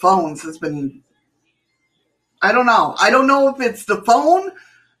least for the phones, has been... I don't know. I don't know if it's the phone,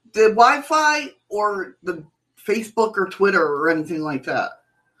 the Wi-Fi, or the Facebook or Twitter or anything like that.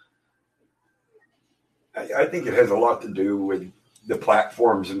 I think it has a lot to do with the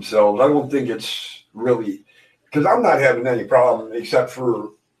platforms themselves. I don't think it's really... Because I'm not having any problem except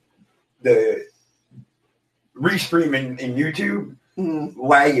for the restreaming in YouTube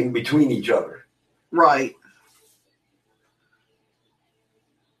lagging between each other. Right.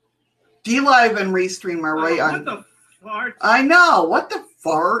 DLive and Restream are right on. What the fart? I know. What the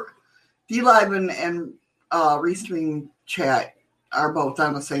fart? DLive and Restream chat are both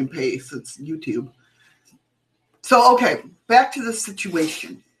on the same pace. It's YouTube. So, okay, back to the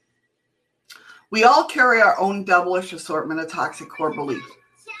situation. We all carry our own devilish assortment of toxic core beliefs.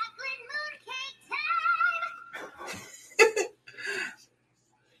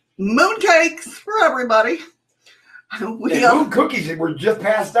 Mooncakes for everybody. Moon cookies were just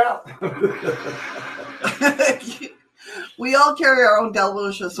passed out. We all carry our own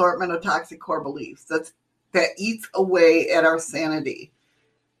devilish assortment of toxic core beliefs that eats away at our sanity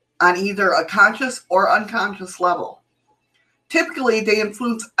on either a conscious or unconscious level. Typically, they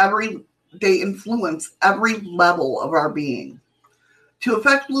influence every level of our being. To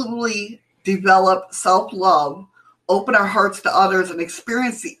effectively develop self-love, open our hearts to others, and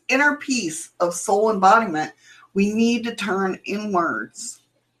experience the inner peace of soul embodiment, we need to turn inwards.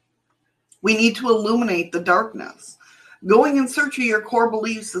 We need to illuminate the darkness. Going in search of your core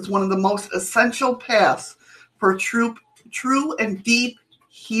beliefs is one of the most essential paths for true and deep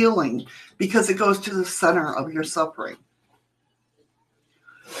healing because it goes to the center of your suffering.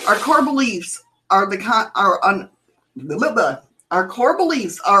 Our core beliefs are our core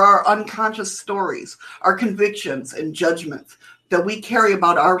beliefs are our unconscious stories, our convictions and judgments that we carry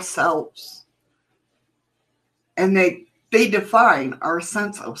about ourselves. And they define our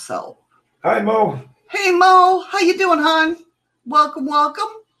sense of self. Hi, Mo. Hey Mo, how you doing, hon? Welcome, welcome.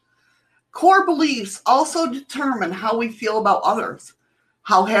 Core beliefs also determine how we feel about others,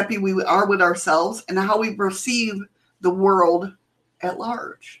 how happy we are with ourselves, and how we perceive the world at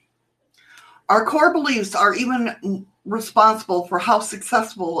large. Our core beliefs are even responsible for how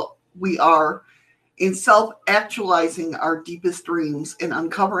successful we are in self-actualizing our deepest dreams and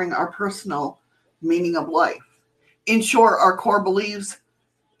uncovering our personal meaning of life. In short, our core beliefs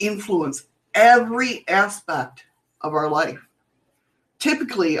influence every aspect of our life.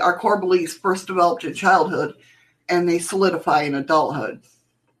 Typically, our core beliefs first developed in childhood and they solidify in adulthood.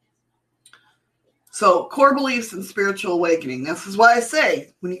 So, core beliefs and spiritual awakening. This is why I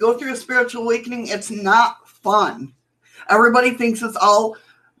say, when you go through a spiritual awakening, it's not fun. Everybody thinks it's all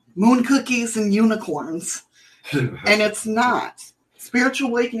moon cookies and unicorns, and it's not.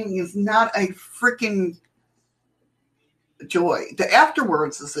 Spiritual awakening is not a freaking joy. The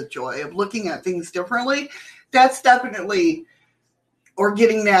afterwards is a joy of looking at things differently. That's definitely, or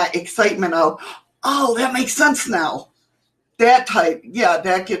getting that excitement of, oh, that makes sense now. That type, yeah,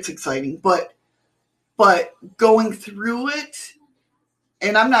 that gets exciting. But going through it,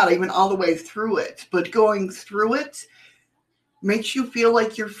 and I'm not even all the way through it, but going through it makes you feel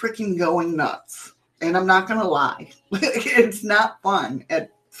like you're freaking going nuts. And I'm not going to lie. It's not fun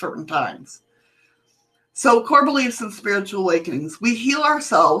at certain times. So core beliefs and spiritual awakenings. We heal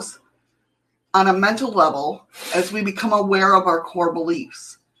ourselves on a mental level as we become aware of our core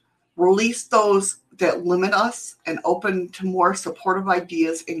beliefs. Release those that limit us and open to more supportive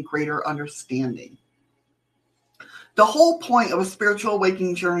ideas and greater understanding. The whole point of a spiritual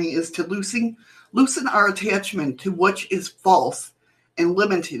awakening journey is to loosen our attachment to what is false and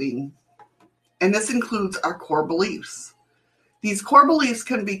limiting, and this includes our core beliefs. These core beliefs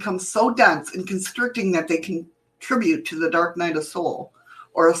can become so dense and constricting that they contribute to the dark night of soul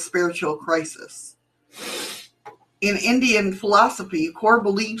or a spiritual crisis. In Indian philosophy, core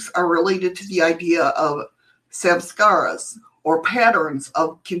beliefs are related to the idea of samskaras, or patterns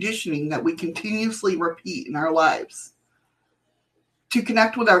of conditioning that we continuously repeat in our lives. To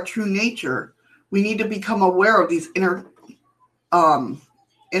connect with our true nature, we need to become aware of these inner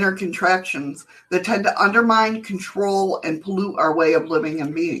contractions that tend to undermine, control, and pollute our way of living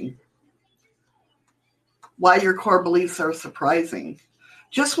and being. Why your core beliefs are surprising.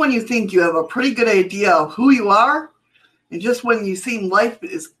 Just when you think you have a pretty good idea of who you are, and just when you seem life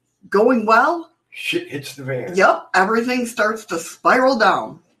is going well, shit hits the fan. Yep, everything starts to spiral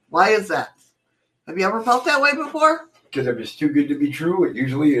down. Why is that? Have you ever felt that way before? Because if it's too good to be true, it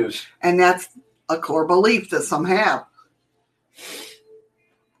usually is. And that's a core belief that some have.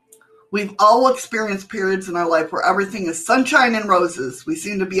 We've all experienced periods in our life where everything is sunshine and roses. We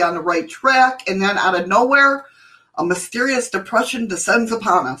seem to be on the right track, and then out of nowhere, a mysterious depression descends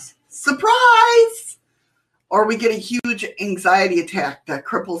upon us. Surprise! Or we get a huge anxiety attack that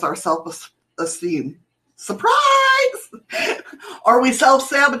cripples our self-esteem. Surprise! Or we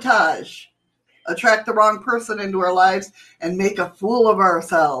self-sabotage, attract the wrong person into our lives, and make a fool of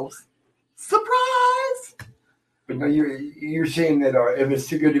ourselves. Surprise! But no, you're saying that if it's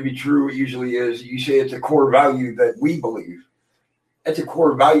too good to be true, it usually is. You say it's a core value that we believe. That's a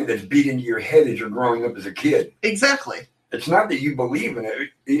core value that's beat into your head as you're growing up as a kid. Exactly. It's not that you believe in it.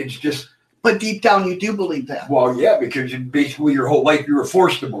 It's just... But deep down, you do believe that. Well, yeah, because basically your whole life you were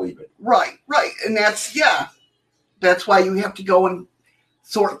forced to believe it. Right. And that's why you have to go and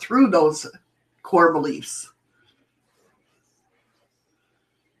sort through those core beliefs.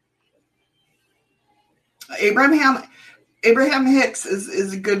 Abraham Hicks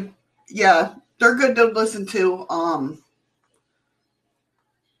is a good, yeah, they're good to listen to.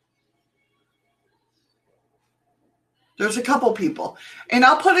 There's a couple people, and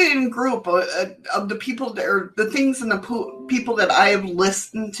I'll put it in a group of the people that are the things and the people that I have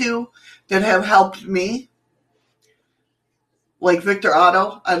listened to that have helped me. Like Victor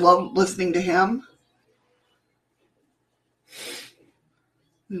Otto, I love listening to him.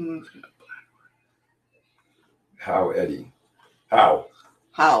 How, Eddie? How?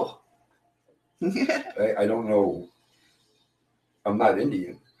 I don't know. I'm not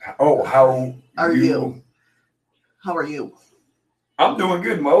Indian. Oh, how are you? How are you? I'm doing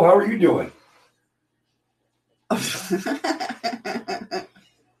good, Mo. How are you doing?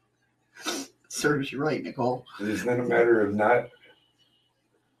 Serves you right, Nicole. It's not a matter of not.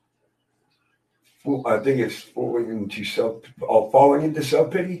 I think it's falling into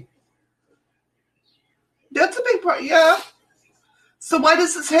self-pity. That's a big part, yeah. So why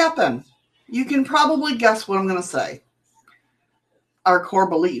does this happen? You can probably guess what I'm going to say. Our core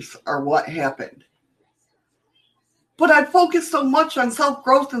beliefs are what happened. But I focus so much on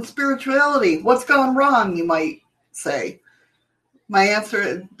self-growth and spirituality. What's gone wrong, you might say? Her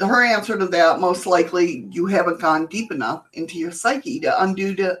answer to that, most likely you haven't gone deep enough into your psyche to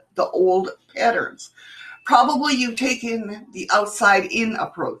undo the old patterns. Probably you've taken the outside-in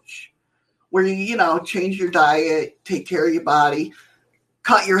approach, where you change your diet, take care of your body,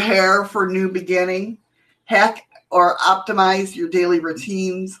 cut your hair for a new beginning, hack or optimize your daily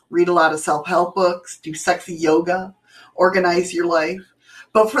routines, read a lot of self-help books, do sexy yoga, organize your life.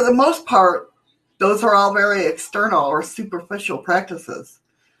 But for the most part, those are all very external or superficial practices.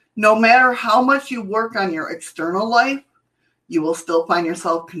 No matter how much you work on your external life, you will still find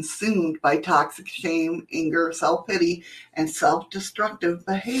yourself consumed by toxic shame, anger, self-pity, and self-destructive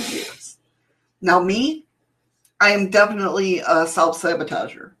behaviors. Now, me, I am definitely a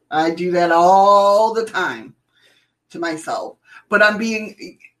self-sabotager. I do that all the time to myself. But I'm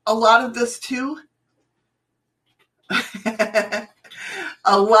being a lot of this too.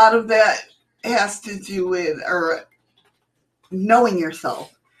 A lot of that has to do with knowing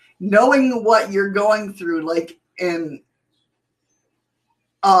yourself, knowing what you're going through,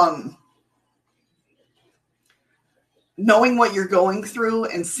 knowing what you're going through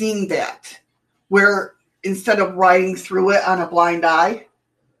and seeing that, where instead of riding through it on a blind eye,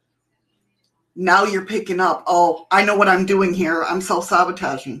 now you're picking up, oh, I know what I'm doing here. I'm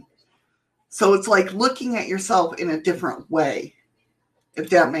self-sabotaging. So it's like looking at yourself in a different way, if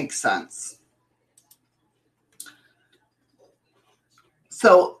that makes sense.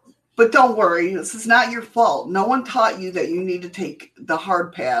 So, but don't worry, this is not your fault. No one taught you that you need to take the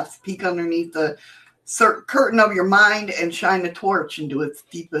hard path, peek underneath the curtain of your mind and shine a torch into its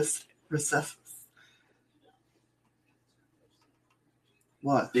deepest recesses.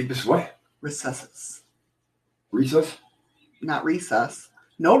 What? Deepest what? Recesses. Recess? Not recess.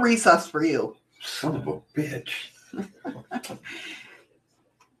 No recess for you. Son of a bitch.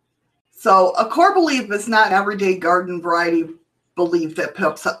 So a core belief is not an everyday garden variety belief that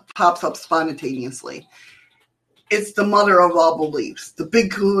pops up spontaneously. It's the mother of all beliefs, the big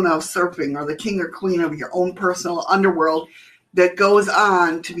kahuna of surfing, or the king or queen of your own personal underworld that goes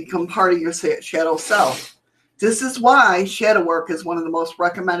on to become part of your shadow self. This is why shadow work is one of the most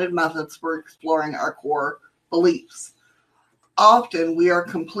recommended methods for exploring our core beliefs. Often we are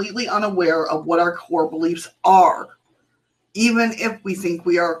completely unaware of what our core beliefs are, even if we think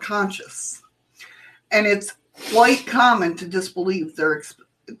we are conscious. And it's quite common to disbelieve their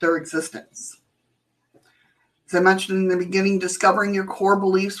existence. As I mentioned in the beginning, discovering your core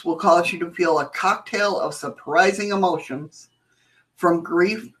beliefs will cause you to feel a cocktail of surprising emotions, from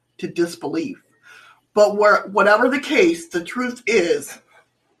grief to disbelief. But whatever the case, the truth is,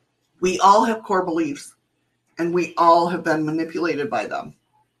 we all have core beliefs, and we all have been manipulated by them.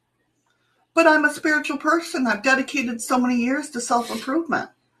 But I'm a spiritual person. I've dedicated so many years to self-improvement.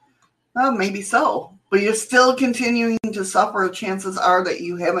 Well, maybe so. But you're still continuing to suffer. Chances are that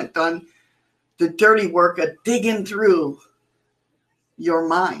you haven't done the dirty work of digging through your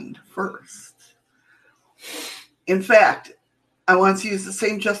mind first. In fact, I once used the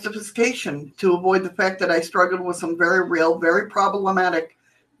same justification to avoid the fact that I struggled with some very real, very problematic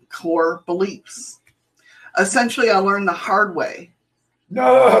core beliefs. Essentially, I learned the hard way.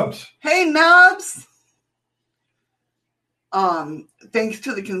 Nubs! Hey, Nubs! Thanks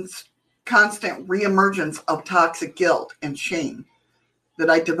to the constant reemergence of toxic guilt and shame that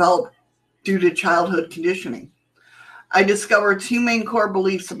I developed due to childhood conditioning, I discovered two main core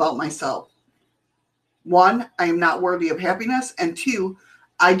beliefs about myself. One, I am not worthy of happiness, and two,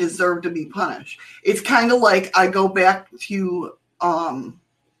 I deserve to be punished. It's kind of like I go back to, how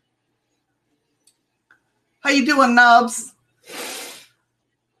you doing, Nubs?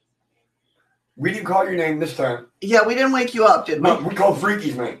 We didn't call your name this time. Yeah, we didn't wake you up, did we? No, we called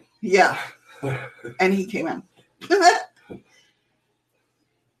Freaky's name. Yeah. And he came in.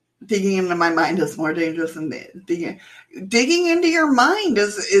 Digging into my mind is more dangerous than digging into your mind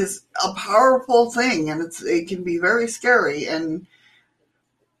is a powerful thing, and it can be very scary. And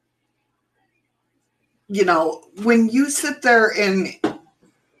when you sit there and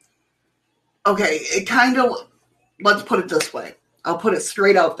it kind of, let's put it this way. I'll put it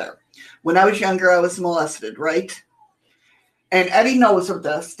straight out there. When I was younger, I was molested, right? And Eddie knows of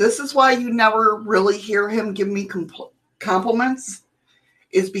this. This is why you never really hear him give me compliments.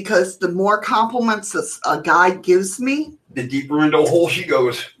 Is because the more compliments a guy gives me, the deeper into the hole she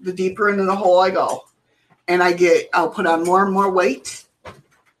goes. The deeper into the hole I go. And I'll put on more and more weight.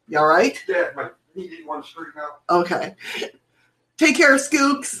 You all right? Yeah, but he didn't want to straighten out. Okay. Take care,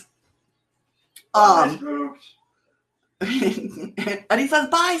 Skooks. Bye, Skooks. Eddie says,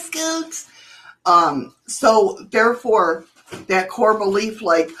 bye, Skooks. So therefore, that core belief,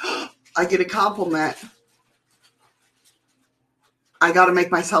 like, I get a compliment, I got to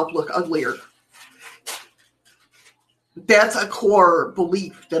make myself look uglier. That's a core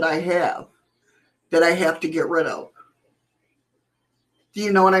belief that I have to get rid of. Do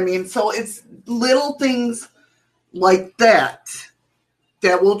you know what I mean? So it's little things like that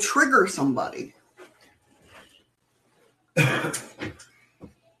will trigger somebody.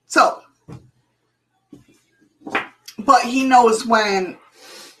 So, but he knows when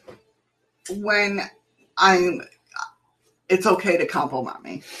it's okay to compliment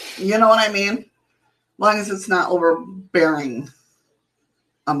me. You know what I mean? As long as it's not overbearing,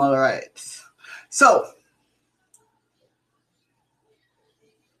 I'm all right. So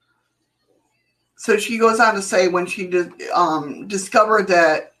she goes on to say when she discovered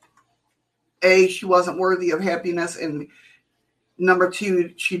that A, she wasn't worthy of happiness, and number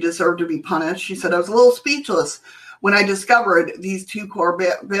 2, she deserved to be punished. She said, I was a little speechless when I discovered these 2 core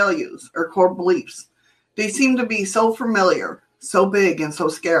values or core beliefs. They seemed to be so familiar, so big and so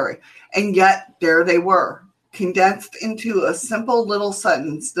scary. And yet there they were, condensed into a simple little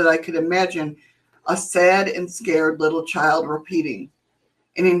sentence that I could imagine a sad and scared little child repeating.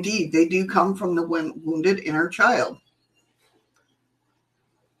 And indeed, they do come from the wounded inner child.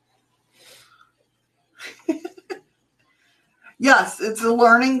 Yes, it's a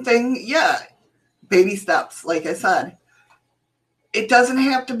learning thing. Yeah, baby steps, like I said. It doesn't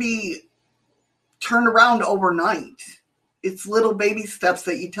have to be turned around overnight. It's little baby steps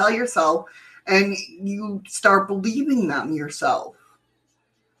that you tell yourself, and you start believing them yourself.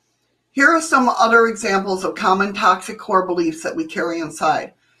 Here are some other examples of common toxic core beliefs that we carry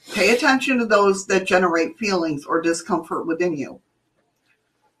inside. Pay attention to those that generate feelings or discomfort within you.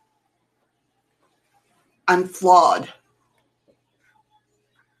 I'm flawed.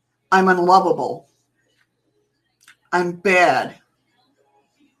 I'm unlovable. I'm bad.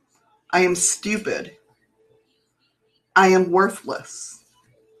 I am stupid. I am worthless.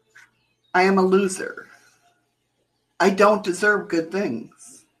 I am a loser. I don't deserve good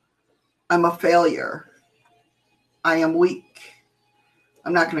things. I'm a failure. I am weak.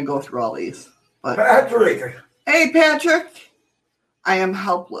 I'm not going to go through all these. But Patrick. Hey, Patrick. I am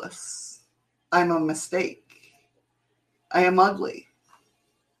helpless. I'm a mistake. I am ugly.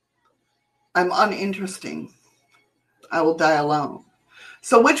 I'm uninteresting. I will die alone.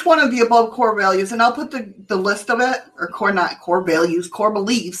 So which one of the above core values, and I'll put the list of it, or not core values, core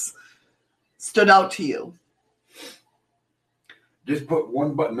beliefs, stood out to you? Just put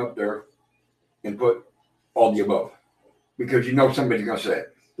one button up there and put all the above, because you know somebody's going to say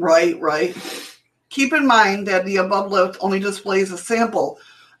it. Right. Keep in mind that the above list only displays a sample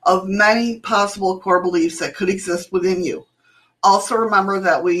of many possible core beliefs that could exist within you. Also remember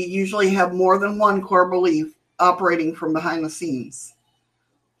that we usually have more than one core belief operating from behind the scenes.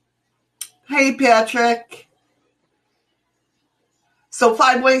 Hey, Patrick. So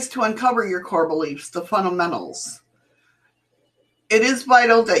 5 ways to uncover your core beliefs, the fundamentals. It is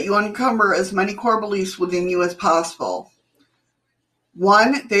vital that you uncover as many core beliefs within you as possible.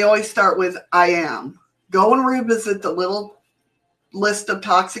 1, they always start with I am. Go and revisit the little list of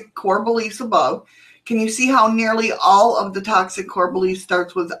toxic core beliefs above. Can you see how nearly all of the toxic core beliefs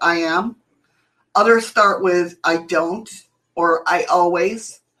starts with I am? Others start with I don't or I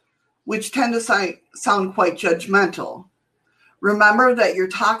always, which tend to sound quite judgmental. Remember that your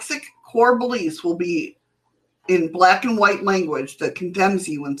toxic core beliefs will be in black and white language that condemns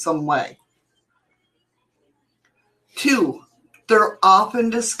you in some way. 2, they're often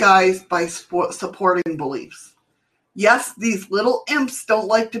disguised by supporting beliefs. Yes, these little imps don't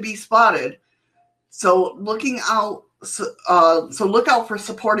like to be spotted, so look out for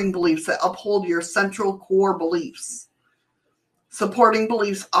supporting beliefs that uphold your central core beliefs. Supporting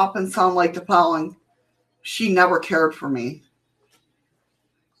beliefs often sound like the following: she never cared for me.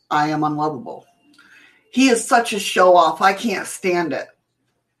 I am unlovable. He is such a show-off. I can't stand it.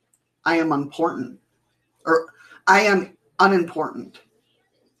 I am unimportant. Or I am unimportant.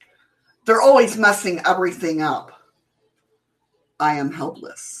 They're always messing everything up. I am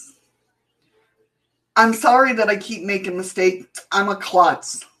helpless. I'm sorry that I keep making mistakes. I'm a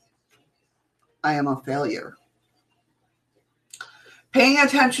klutz. I am a failure. Paying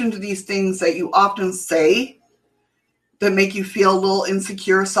attention to these things that you often say that make you feel a little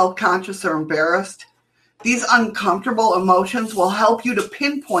insecure, self-conscious, or embarrassed, these uncomfortable emotions will help you to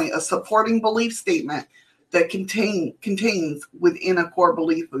pinpoint a supporting belief statement that contains within a core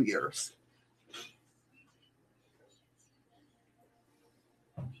belief of yours.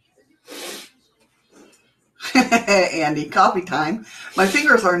 Andy, coffee time. My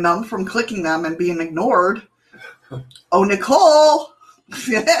fingers are numb from clicking them and being ignored. Oh, Nicole.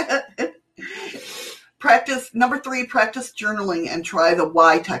 Number 3, practice journaling and try the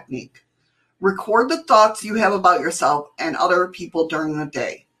why technique. Record the thoughts you have about yourself and other people during the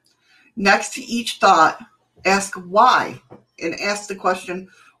day. Next to each thought, ask why, and ask the question,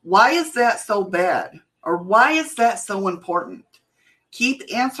 why is that so bad? Or why is that so important?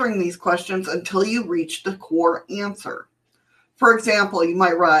 Keep answering these questions until you reach the core answer. For example, you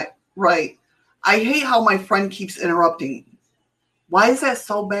might write, I hate how my friend keeps interrupting. Why is that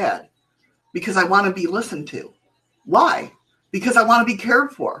so bad? Because I want to be listened to. Why? Because I want to be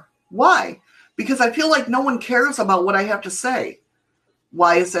cared for. Why? Because I feel like no one cares about what I have to say.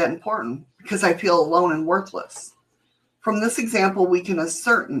 Why is that important? Because I feel alone and worthless. From this example, we can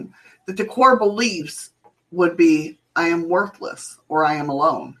ascertain that the core beliefs would be, I am worthless or I am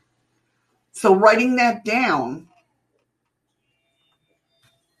alone. So writing that down,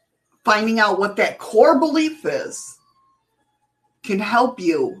 finding out what that core belief is, can help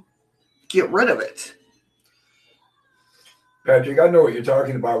you get rid of it. Patrick, I know what you're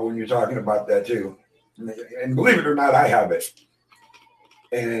talking about when you're talking about that too. And believe it or not, I have it.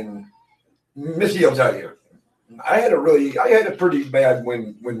 And Missy will tell you, I had a pretty bad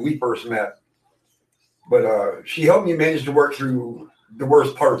when we first met. But she helped me manage to work through the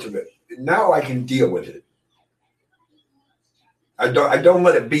worst parts of it. Now I can deal with it. I don't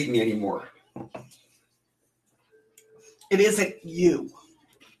let it beat me anymore. It isn't you.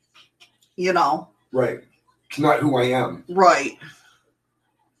 You know? Right. It's not who I am. Right.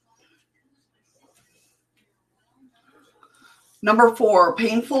 Number 4,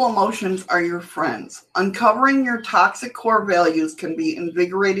 painful emotions are your friends. Uncovering your toxic core values can be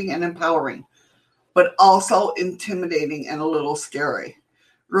invigorating and empowering, but also intimidating and a little scary.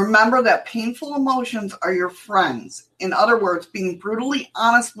 Remember that painful emotions are your friends. In other words, being brutally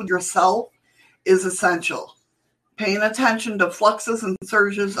honest with yourself is essential. Paying attention to fluxes and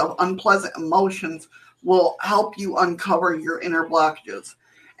surges of unpleasant emotions will help you uncover your inner blockages.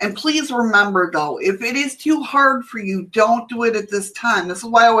 And please remember, though, if it is too hard for you, don't do it at this time. This is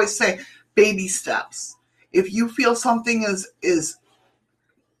why I always say baby steps. If you feel something is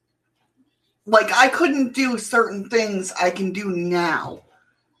like I couldn't do certain things I can do now,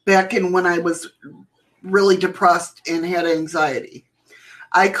 back in when I was really depressed and had anxiety.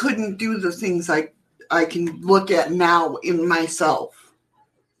 I couldn't do the things I can look at now in myself.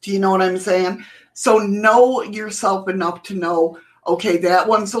 Do you know what I'm saying? So know yourself enough to know, okay, that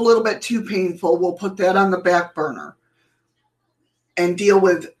one's a little bit too painful. We'll put that on the back burner and deal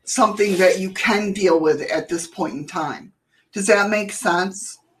with something that you can deal with at this point in time. Does that make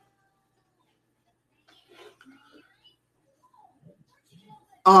sense?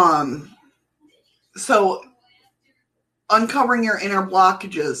 So uncovering your inner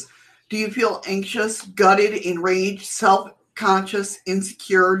blockages. Do you feel anxious, gutted, enraged, self-conscious,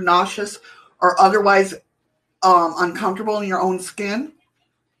 insecure, nauseous, or otherwise uncomfortable in your own skin?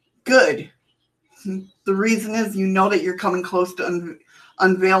 Good. The reason is you know that you're coming close to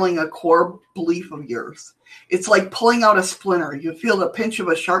unveiling a core belief of yours. It's like pulling out a splinter. You feel the pinch of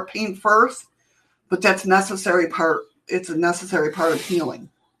a sharp pain first, but that's necessary part. It's a necessary part of healing.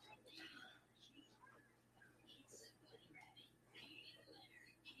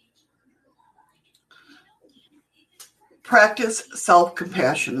 Practice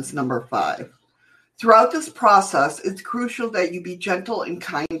self-compassion is number 5. Throughout this process, it's crucial that you be gentle and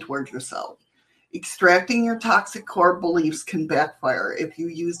kind towards yourself. Extracting your toxic core beliefs can backfire if you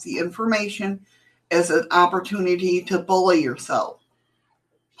use the information as an opportunity to bully yourself.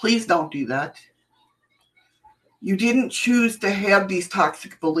 Please don't do that. You didn't choose to have these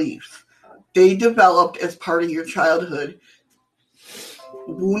toxic beliefs. They developed as part of your childhood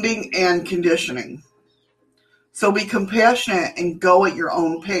wounding and conditioning. So be compassionate and go at your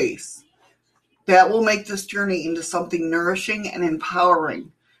own pace. That will make this journey into something nourishing and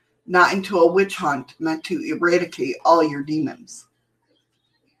empowering, not into a witch hunt meant to eradicate all your demons.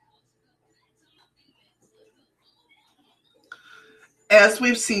 As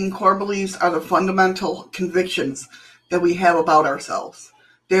we've seen, core beliefs are the fundamental convictions that we have about ourselves.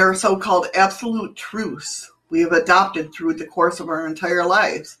 They are so-called absolute truths we have adopted through the course of our entire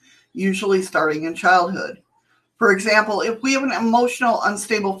lives, usually starting in childhood. For example, if we have an emotional,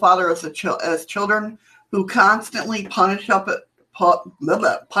 unstable father as children who constantly punish us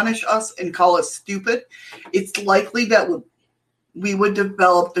and call us stupid, it's likely that we would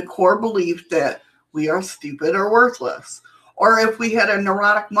develop the core belief that we are stupid or worthless. Or if we had a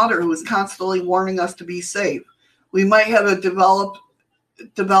neurotic mother who was constantly warning us to be safe, we might have developed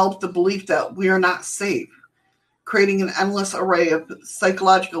the belief that we are not safe. creating an endless array of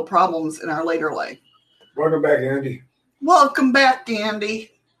psychological problems in our later life. Welcome back, Andy. Welcome back,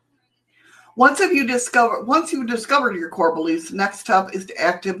 Andy. Once you've discovered your core beliefs, the next step is to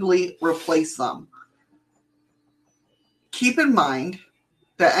actively replace them. Keep in mind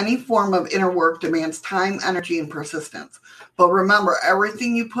that any form of inner work demands time, energy, and persistence. But remember,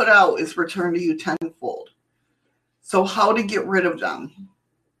 everything you put out is returned to you tenfold. So how to get rid of them?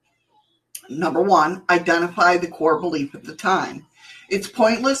 Number one, identify the core belief at the time. It's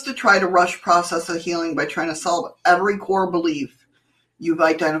pointless to try to rush process of healing by trying to solve every core belief you've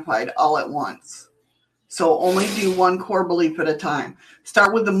identified all at once. So only do one core belief at a time.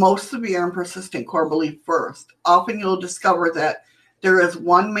 Start with the most severe and persistent core belief first. Often you'll discover that there is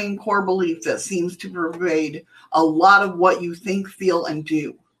one main core belief that seems to pervade a lot of what you think, feel, and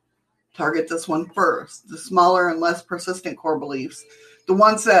do. Target this one first. The smaller and less persistent core beliefs, the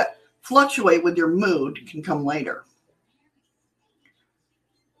ones that fluctuate with your mood, can come later.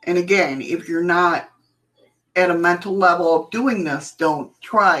 And again, if you're not at a mental level of doing this, don't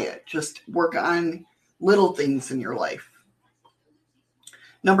try it. Just work on little things in your life.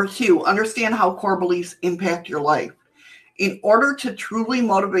 Number two, understand how core beliefs impact your life. In order to truly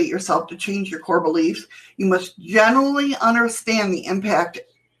motivate yourself to change your core beliefs, you must generally understand the impact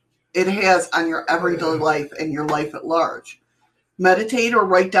it has on your everyday life and your life at large. Meditate or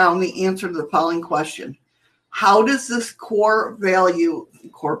write down the answer to the following question. How does this core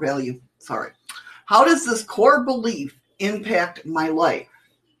belief impact my life?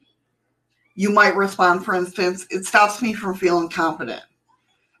 You might respond, for instance, it stops me from feeling confident.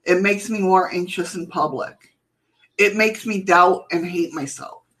 It makes me more anxious in public. It makes me doubt and hate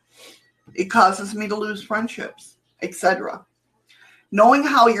myself. It causes me to lose friendships, etc. Knowing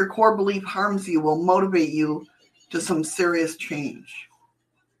how your core belief harms you will motivate you to some serious change.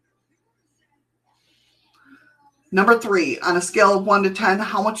 Number three, on a scale of 1 to 10,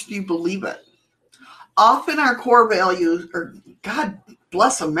 how much do you believe it? Often our core values, or God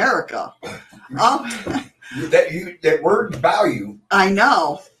bless America. That word value. I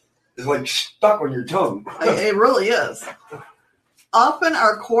know. Is like stuck on your tongue. It really is. Often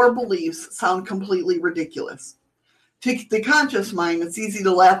our core beliefs sound completely ridiculous. To the conscious mind, it's easy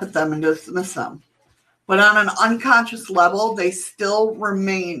to laugh at them and dismiss them. But on an unconscious level, they still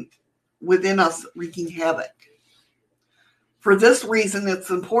remain within us, wreaking havoc. For this reason,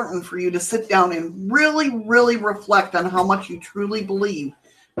 it's important for you to sit down and really, really reflect on how much you truly believe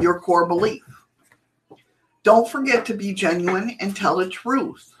your core belief. Don't forget to be genuine and tell the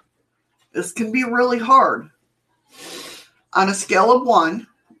truth. This can be really hard. On a scale of 1,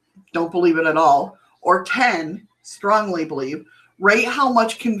 don't believe it at all, or 10, strongly believe, rate how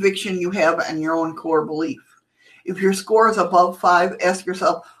much conviction you have in your own core belief. If your score is above 5, ask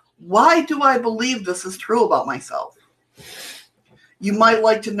yourself, why do I believe this is true about myself? You might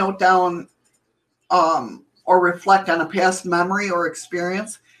like to note down or reflect on a past memory or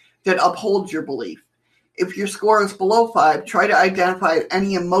experience that upholds your belief. If your score is below 5, try to identify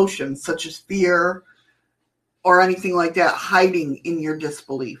any emotions such as fear or anything like that hiding in your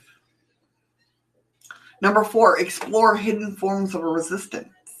disbelief. Number 4, explore hidden forms of resistance.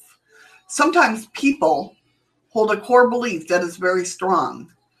 Sometimes people hold a core belief that is very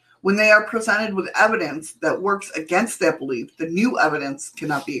strong. When they are presented with evidence that works against that belief, the new evidence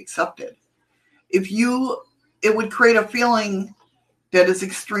cannot be accepted. It would create a feeling that is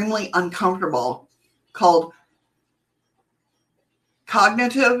extremely uncomfortable called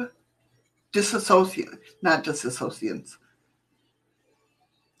cognitive dissonance.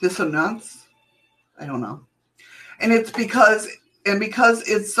 I don't know. And because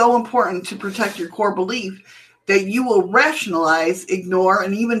it's so important to protect your core belief that you will rationalize, ignore,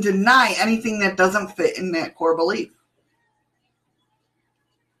 and even deny anything that doesn't fit in that core belief.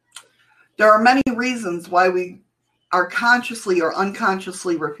 There are many reasons why we are consciously or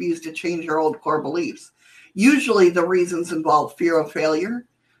unconsciously refuse to change our old core beliefs. Usually the reasons involve fear of failure,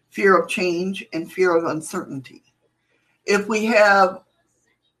 fear of change, and fear of uncertainty. If we have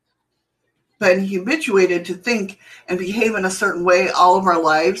been habituated to think and behave in a certain way all of our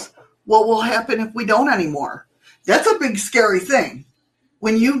lives, what will happen if we don't anymore? That's a big, scary thing.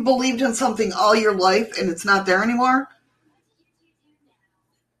 When you've believed in something all your life and it's not there anymore,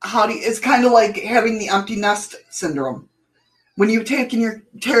 it's kind of like having the empty nest syndrome. When you've taken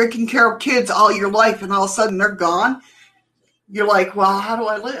care of kids all your life and all of a sudden they're gone, you're like, well, how do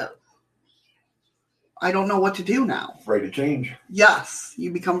I live? I don't know what to do now. Afraid of change. Yes,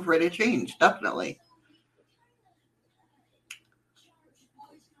 you become afraid of change, definitely.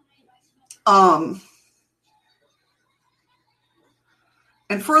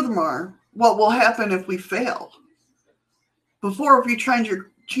 And furthermore, what will happen if we fail? Before, if you try to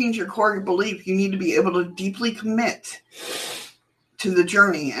change your core belief, you need to be able to deeply commit to the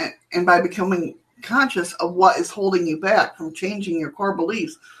journey. And by becoming conscious of what is holding you back from changing your core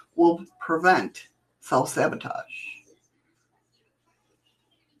beliefs will prevent self-sabotage.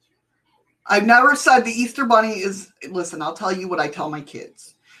 I've never said the Easter Bunny is, listen, I'll tell you what I tell my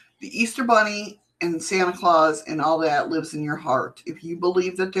kids. The Easter Bunny and Santa Claus and all that lives in your heart. If you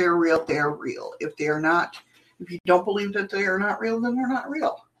believe that they're real, they're real. If they're not, if you don't believe that they are not real, then they're not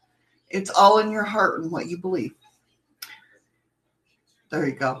real. It's all in your heart and what you believe. There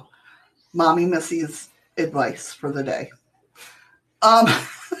you go. Mommy Missy's advice for the day.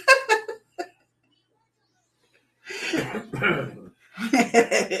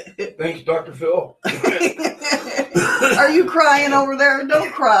 Thanks, Dr. Phil. Are you crying over there?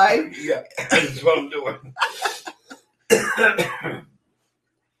 Don't cry. Yeah, that's what I'm doing.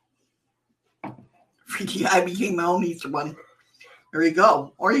 Freaky, I became my own Easter Bunny. There you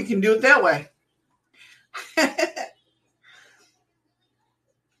go. Or you can do it that way.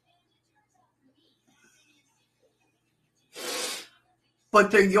 But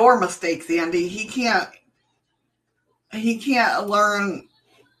they're your mistakes, Andy. He can't learn.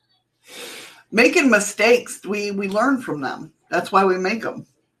 Making mistakes, we learn from them. That's why we make them.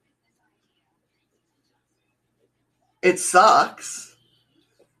 It sucks,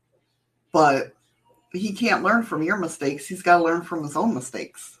 but he can't learn from your mistakes. He's got to learn from his own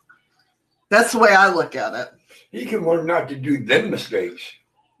mistakes. That's the way I look at it. He can learn not to do them mistakes.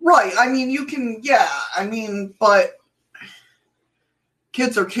 Right. I mean, you can, yeah. I mean, but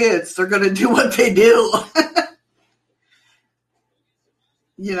kids are kids. They're going to do what they do.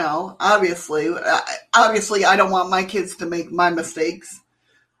 You know, obviously, I don't want my kids to make my mistakes.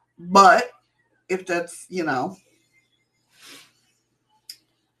 But if that's, you know,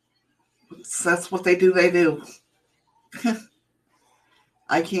 that's what they do, they do.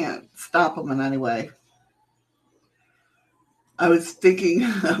 I can't stop them in any way. I was thinking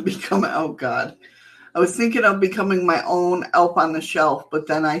of becoming, oh God. I was thinking of becoming my own elf on the shelf, but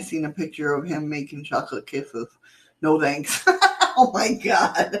then I seen a picture of him making chocolate kisses. No thanks. Oh my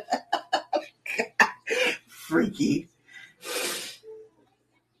God. Freaky.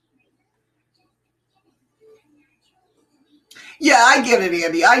 Yeah, I get it,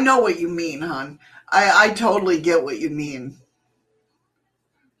 Andy. I know what you mean, hon. I totally get what you mean.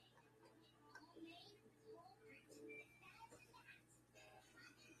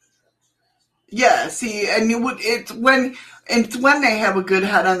 Yeah, see, and it's when they have a good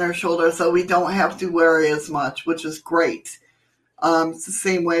head on their shoulders, so we don't have to worry as much, which is great. It's the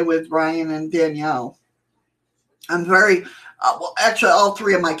same way with Ryan and Danielle. I'm very, well, actually, all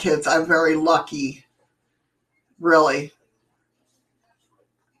three of my kids, I'm very lucky, really,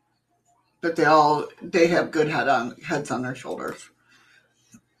 that they have good heads on their shoulders.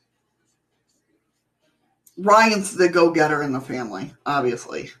 Ryan's the go-getter in the family,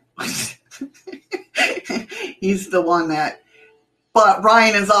 obviously. He's the one that, but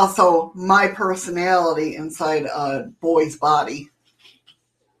Ryan is also my personality inside a boy's body.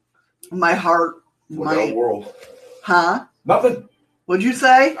 My heart. What world? Huh? Nothing. What'd you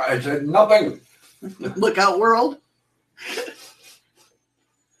say? I said nothing. Look out, world.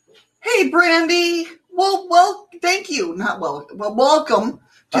 Hey, Brandy. Well, thank you. Welcome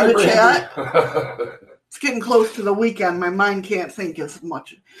to Hi, the Brandy. chat. It's getting close to the weekend. My mind can't think as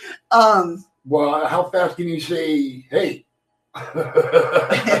much. Well, how fast can you say, hey?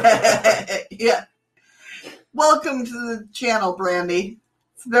 Yeah. Welcome to the channel, Brandy.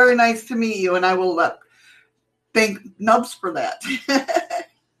 It's very nice to meet you, and I will thank Nubs for that.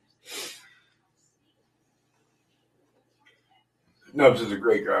 Nubs is a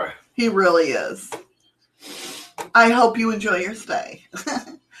great guy. He really is. I hope you enjoy your stay.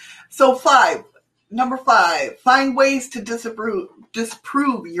 So number 5, find ways to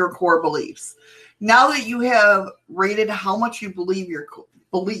disprove your core beliefs. Now that you have rated how much you believe your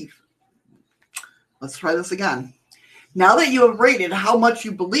belief. Let's try this again. Now that you have rated how much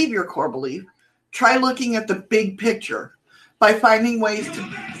you believe your core belief, try looking at the big picture by finding ways to...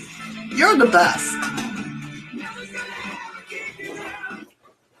 You're the best.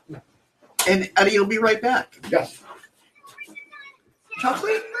 And Eddie will be right back. Yes.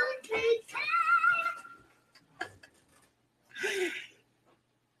 Chocolate?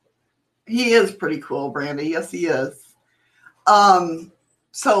 He is pretty cool, Brandy. Yes, he is.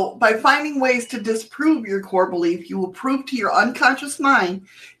 So by finding ways to disprove your core belief, you will prove to your unconscious mind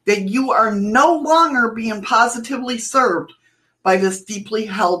that you are no longer being positively served by this deeply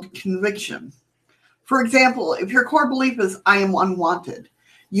held conviction. For example, if your core belief is, I am unwanted,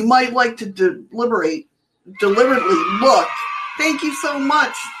 you might like to deliberately look. Thank you so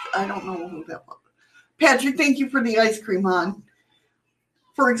much. I don't know who that was. Patrick, thank you for the ice cream, hon.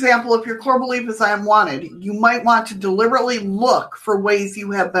 For example, if your core belief is I am wanted, you might want to deliberately look for ways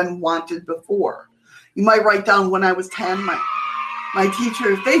you have been wanted before. You might write down when I was 10, my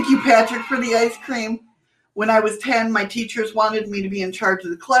teacher, thank you, Patrick, for the ice cream. When I was 10, my teachers wanted me to be in charge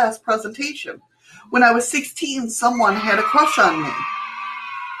of the class presentation. When I was 16, someone had a crush on me.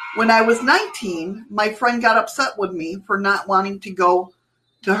 When I was 19, my friend got upset with me for not wanting to go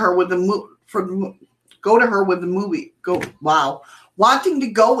to her with the movie. Wanting to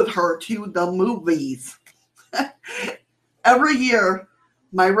go with her to the movies. Every year,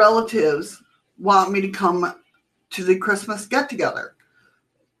 my relatives want me to come to the Christmas get-together.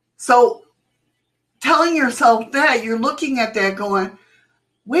 So, telling yourself that, you're looking at that going,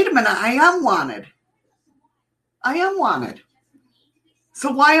 wait a minute, I am wanted. I am wanted.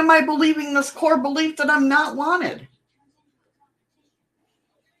 So why am I believing this core belief that I'm not wanted?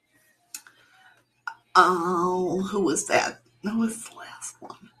 Oh, who was that? That was the last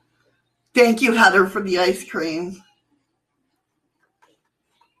one. Thank you, Heather, for the ice cream.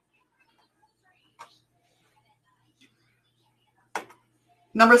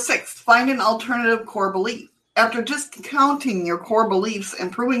 Number 6, find an alternative core belief. After discounting your core beliefs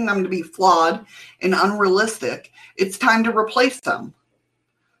and proving them to be flawed and unrealistic, it's time to replace them.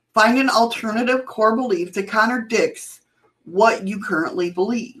 Find an alternative core belief that contradicts what you currently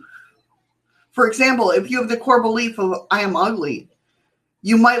believe. For example, if you have the core belief of I am ugly,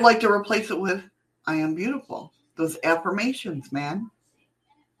 you might like to replace it with I am beautiful. Those affirmations, man.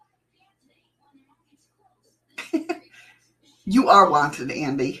 You are wanted,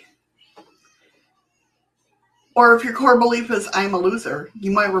 Andy. Or if your core belief is I'm a loser,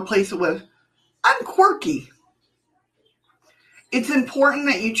 you might replace it with I'm quirky. It's important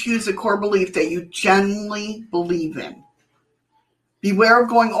that you choose a core belief that you genuinely believe in. Beware of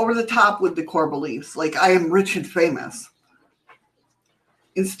going over the top with the core beliefs, like I am rich and famous.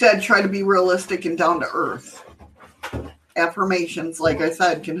 Instead, try to be realistic and down to earth. Affirmations, like I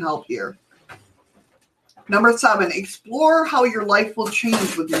said, can help here. Number 7, explore how your life will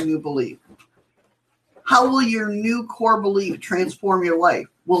change with your new belief. How will your new core belief transform your life?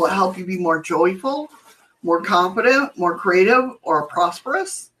 Will it help you be more joyful, more confident, more creative, or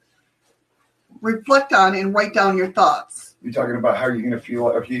prosperous? Reflect on and write down your thoughts. You're talking about how you're going to feel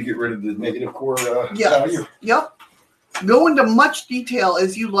after you get rid of the negative core yes. value? Yep. Go into much detail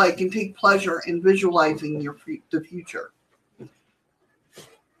as you like and take pleasure in visualizing the future.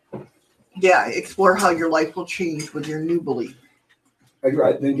 Yeah, explore how your life will change with your new belief.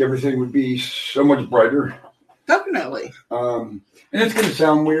 I think everything would be so much brighter. Definitely. And it's going to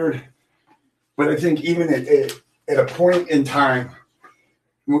sound weird, but I think even at a point in time,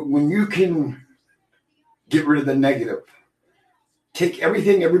 when you can get rid of the negative, take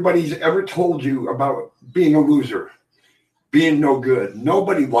everything everybody's ever told you about being a loser, being no good.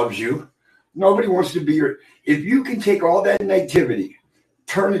 Nobody loves you. Nobody wants to be your... If you can take all that negativity,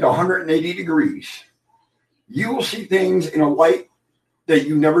 turn it 180 degrees, you will see things in a light that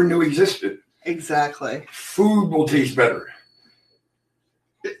you never knew existed. Exactly. Food will taste better.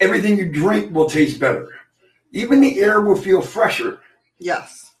 Everything you drink will taste better. Even the air will feel fresher.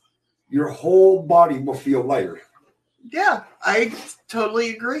 Yes. Your whole body will feel lighter. Yeah, I totally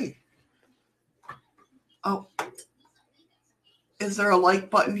agree. Oh, is there a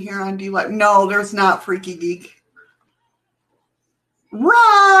like button here on D-Like? No, there's not, Freaky Geek.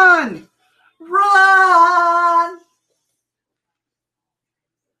 Run! Run!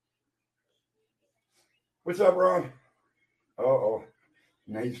 What's up, Ron? Uh-oh.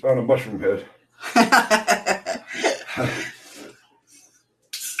 Now he's found a mushroom head.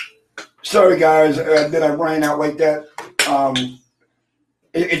 Sorry, guys, that I ran out like that.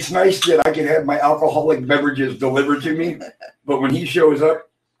 It's nice that I can have my alcoholic beverages delivered to me, but when he shows up,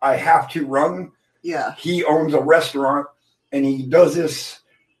 I have to run. Yeah. He owns a restaurant, and he does this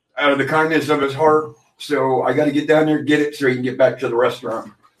out of the kindness of his heart, so I got to get down there, get it, so he can get back to the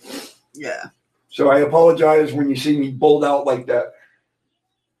restaurant. Yeah. So I apologize when you see me bowled out like that.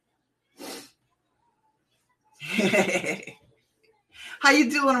 How you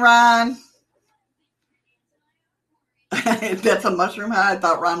doing, Ron? That's a mushroom head. I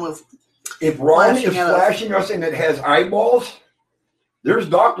thought Ron was... If Ron is flashing us and it has eyeballs, there's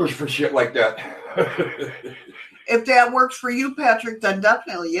doctors for shit like that. If that works for you, Patrick, then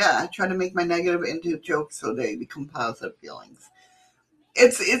definitely, yeah. I try to make my negative into jokes so they become positive feelings.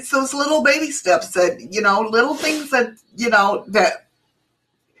 It's those little baby steps that, little things that, that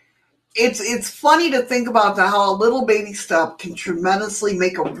it's funny to think about how a little baby step can tremendously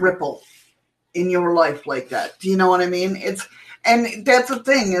make a ripple in your life like that. Do you know what I mean? And that's the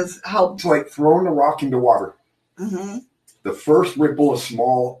thing is how It's like throwing a rock into water. Mm-hmm. The first ripple is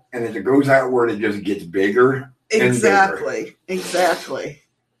small, and as it goes outward, it just gets bigger. Exactly.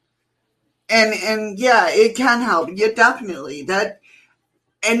 And yeah, it can help. Yeah, definitely.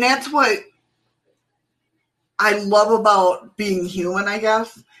 And that's what I love about being human, I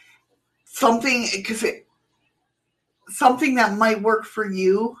guess. Something that might work for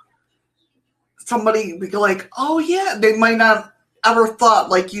you, somebody be like, oh yeah, they might not ever thought,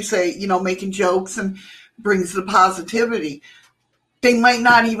 like you say, making jokes and brings the positivity. They might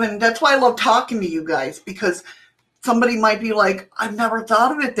not even, that's why I love talking to you guys, because somebody might be like, I've never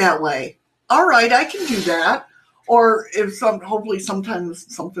thought of it that way. All right, I can do that. Or hopefully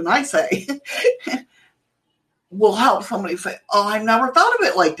sometimes something I say will help somebody say, oh, I never thought of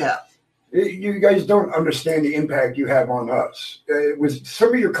it like that. You guys don't understand the impact you have on us. With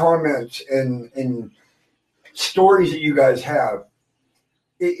some of your comments and stories that you guys have,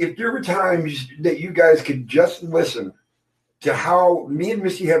 if there were times that you guys could just listen to how me and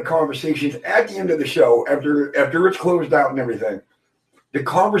Missy have conversations at the end of the show, after it's closed out and everything, the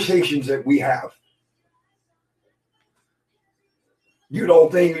conversations that we have, you'd all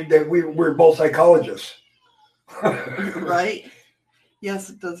think that we're both psychologists. Right?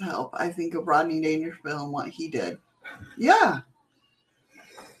 Yes, it does help. I think of Rodney Dangerfield and what he did. Yeah.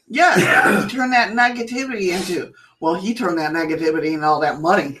 Yeah. He turned that negativity into, he turned that negativity into all that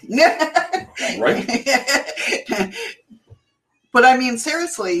money. Right. But I mean,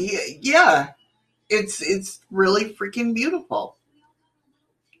 seriously, yeah. It's really freaking beautiful.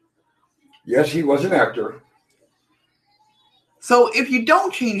 Yes, he was an actor. So if you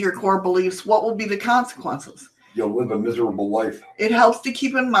don't change your core beliefs, what will be the consequences? You'll live a miserable life. It helps to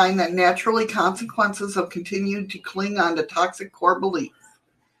keep in mind that naturally consequences of continuing to cling on to toxic core beliefs.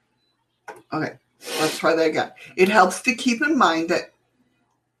 Okay, let's try that again. It helps to keep in mind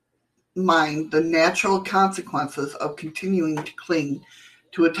the natural consequences of continuing to cling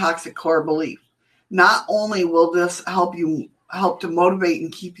to a toxic core belief. Not only will this help to motivate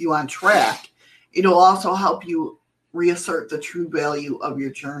and keep you on track, it'll also help you reassert the true value of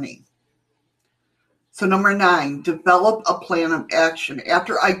your journey. So 9, develop a plan of action.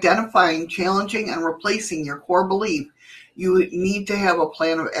 After identifying, challenging, and replacing your core belief, you need to have a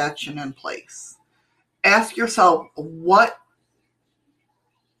plan of action in place. Ask yourself what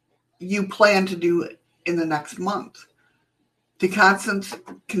you plan to do in the next month to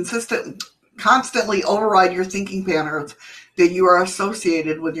constantly override your thinking patterns that you are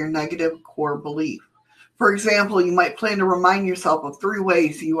associated with your negative core belief. For example, you might plan to remind yourself of 3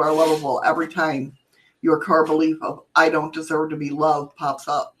 ways you are lovable every time your core belief of I don't deserve to be loved pops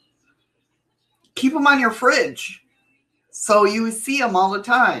up. Keep them on your fridge so you see them all the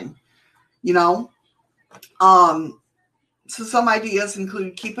time. So some ideas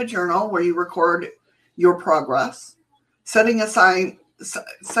include keep a journal where you record your progress, setting aside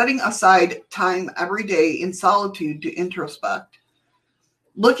time every day in solitude to introspect,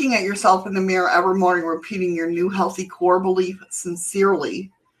 looking at yourself in the mirror every morning, repeating your new healthy core belief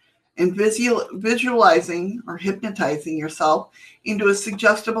sincerely, and visualizing or hypnotizing yourself into a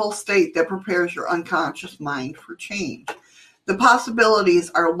suggestible state that prepares your unconscious mind for change. The possibilities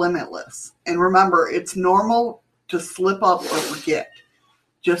are limitless. And remember, it's normal to slip up or forget.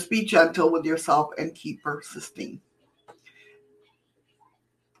 Just be gentle with yourself and keep persisting.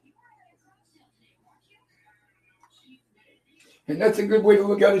 And that's a good way to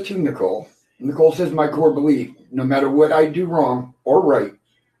look at it too, Nicole. Nicole says my core belief, no matter what I do wrong or right,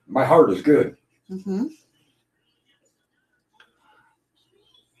 my heart is good. Mm-hmm.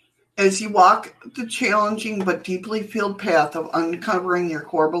 As you walk the challenging but deeply filled path of uncovering your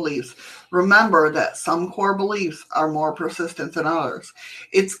core beliefs, remember that some core beliefs are more persistent than others.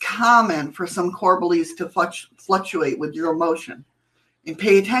 It's common for some core beliefs to fluctuate with your emotion, and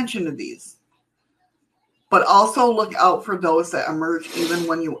pay attention to these. But also look out for those that emerge even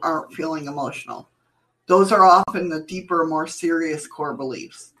when you aren't feeling emotional. Those are often the deeper, more serious core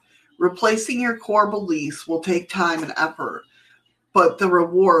beliefs. Replacing your core beliefs will take time and effort, but the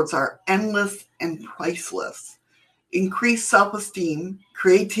rewards are endless and priceless. Increased self-esteem,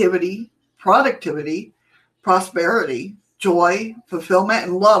 creativity, productivity, prosperity, joy, fulfillment,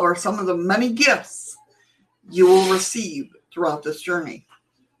 and love are some of the many gifts you will receive throughout this journey.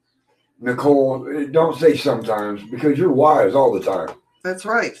 Nicole, don't say sometimes, because you're wise all the time. That's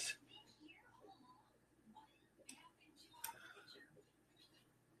right.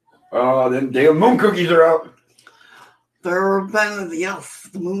 Then damn moon cookies are out. There have been, yes,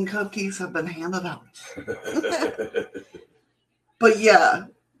 the moon cookies have been handed out. But yeah,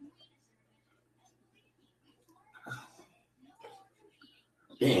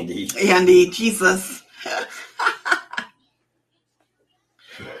 Andy, Jesus.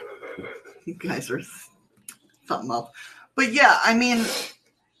 You guys are something else. But yeah, I mean,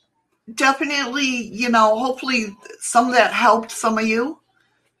 definitely, hopefully some of that helped some of you.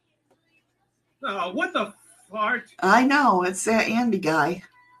 What the fart? I know, it's that Andy guy.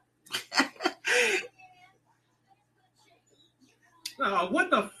 What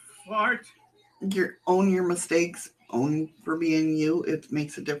the fart? Own your mistakes. Own for being you. It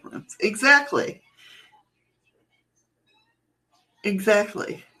makes a difference. Exactly.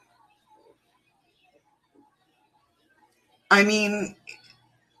 I mean,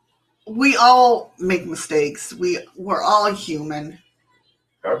 we all make mistakes. We're all human.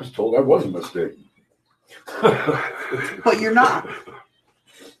 I was told I was a mistake. But you're not.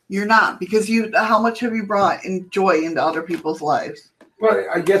 You're not, because how much have you brought joy into other people's lives? Well,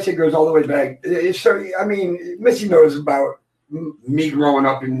 I guess it goes all the way back. So, I mean, Missy knows about me growing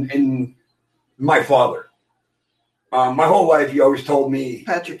up in my father. My whole life, he always told me,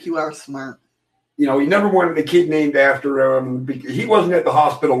 Patrick, you are smart. He never wanted a kid named after him. He wasn't at the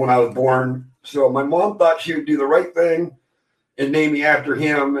hospital when I was born. So my mom thought she would do the right thing and name me after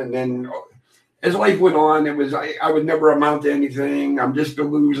him. And then as life went on, I would never amount to anything. I'm just a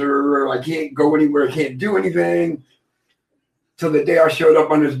loser. I can't go anywhere. I can't do anything. Till the day I showed up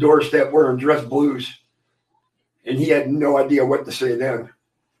on his doorstep wearing dress blues. And he had no idea what to say then.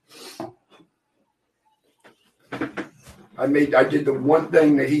 I did the one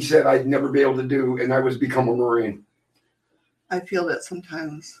thing that he said I'd never be able to do, and I was become a Marine. I feel that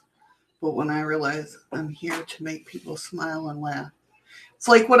sometimes, but when I realize I'm here to make people smile and laugh. It's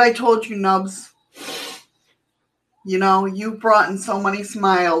like what I told you, Nubs. You brought in so many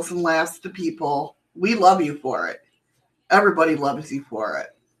smiles and laughs to people. We love you for it. Everybody loves you for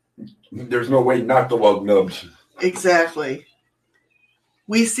it. There's no way not to love Nubs. Exactly.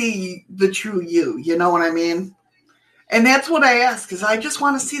 We see the true you. You know what I mean? And that's what I ask, because I just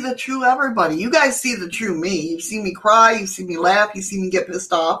want to see the true everybody. You guys see the true me. You see me cry. You see me laugh. You see me get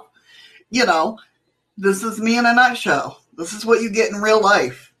pissed off. This is me in a nutshell. This is what you get in real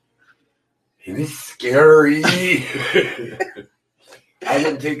life. It's scary. I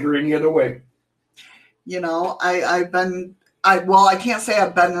wouldn't take her any other way. I can't say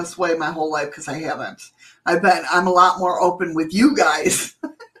I've been this way my whole life, because I haven't. I'm a lot more open with you guys.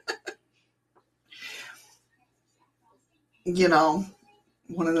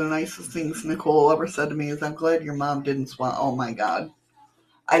 One of the nicest things Nicole ever said to me is, I'm glad your mom didn't swallow. Oh my God.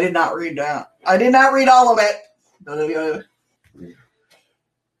 I did not read that. I did not read all of it.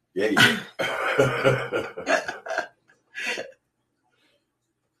 Yeah, you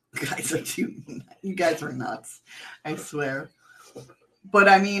You guys are nuts. I swear. But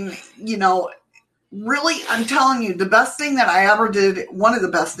I mean, really, I'm telling you, the best thing that I ever did, one of the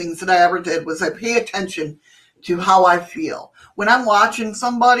best things that I ever did was I pay attention to how I feel. When I'm watching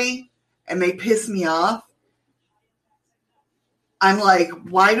somebody and they piss me off, I'm like,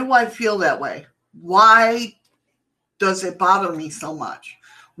 why do I feel that way? Why does it bother me so much?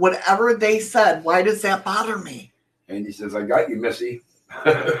 Whatever they said, why does that bother me? And he says, I got you, Missy.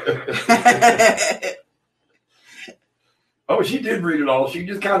 Oh, she did read it all. She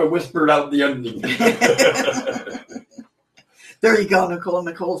just kind of whispered out the ending. There you go, Nicole.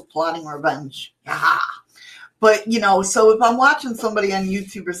 Nicole's plotting revenge. Yeah. But, so if I'm watching somebody on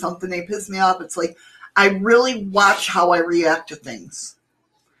YouTube or something, they piss me off, it's like, I really watch how I react to things.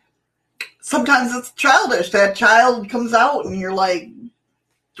 Sometimes it's childish. That child comes out and you're like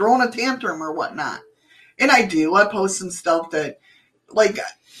throwing a tantrum or whatnot. And I do. I post some stuff that, like,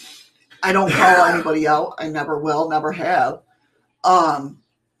 I don't call anybody out. I never will, never have.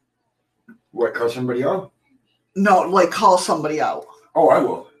 What, call somebody out? No, like call somebody out. Oh, I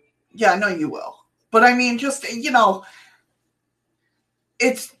will. Yeah, I know you will. But I mean, just,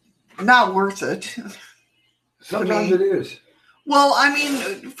 it's not worth it. Sometimes it is. Well, I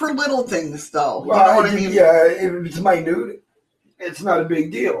mean, for little things, though. Well, you know what I mean? Yeah, if it's minute, it's not a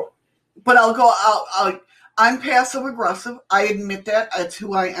big deal. But I'm passive aggressive. I admit that. That's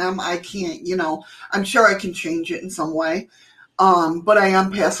who I am. I can't, I'm sure I can change it in some way. But I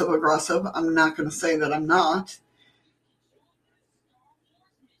am passive aggressive. I'm not going to say that I'm not.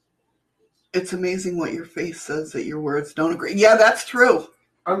 It's amazing what your face says that your words don't agree. Yeah, that's true.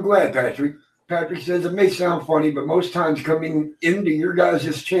 I'm glad, Patrick. Patrick says it may sound funny, but most times coming into your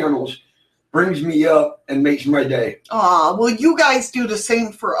guys' channels brings me up and makes my day. Well, you guys do the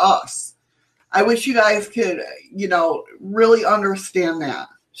same for us. I wish you guys could, really understand that.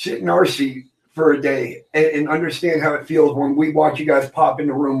 Sit in our seat for a day and understand how it feels when we watch you guys pop in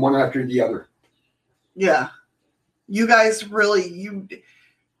the room one after the other. Yeah. You guys really,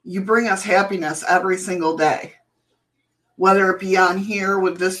 You bring us happiness every single day, whether it be on here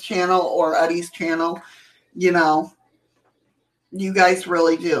with this channel or Eddie's channel. You know, you guys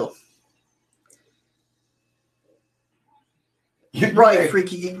really do. Right,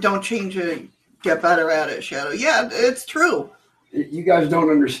 Freaky. Don't change it. Get better at it, Shadow. Yeah, it's true. You guys don't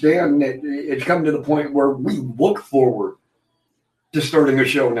understand that it's come to the point where we look forward to starting a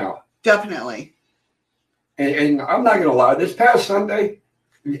show now. Definitely. And I'm not going to lie. This past Sunday,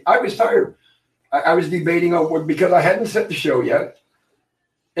 I was tired. I was debating on what, because I hadn't set the show yet.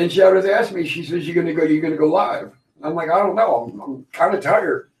 And Shadows asked me, she says, you're going to go live. I'm like, I don't know. I'm kind of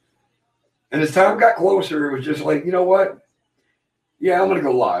tired. And as time got closer, it was just like, you know what? Yeah, I'm going to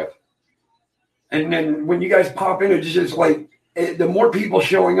go live. And then when you guys pop in, it's just like, the more people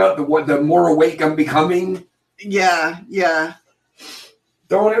showing up, the more awake I'm becoming. Yeah, yeah.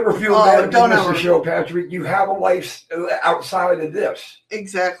 Don't ever feel bad if you miss the show, Patrick. You have a life outside of this.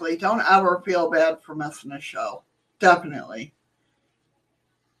 Exactly. Don't ever feel bad for missing a show. Definitely.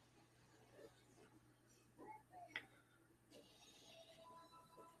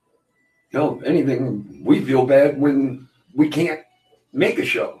 No, if anything, we feel bad when we can't make a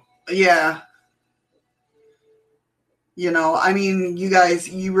show. Yeah. You know, I mean, you guys,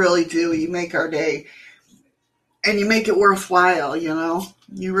 you really do. You make our day. And you make it worthwhile, you know?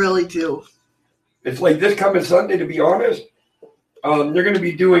 You really do. It's like this coming Sunday, to be honest. They're going to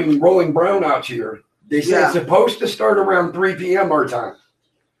be doing rolling brownouts here. They say it's supposed to start around 3 p.m. our time.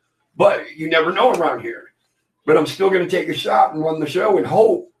 But you never know around here. But I'm still going to take a shot and run the show and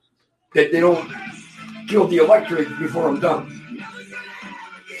hope that they don't kill the electric before I'm done.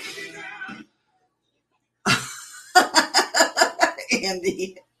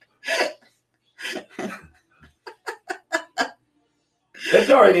 Andy. That's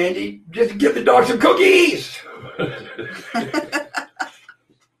all right, Andy. Just give the dog some cookies.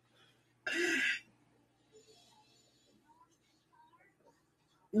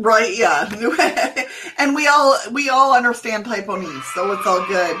 Right, yeah. And we all understand typonese, so it's all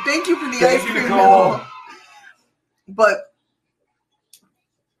good. Thank you for the ice cream. But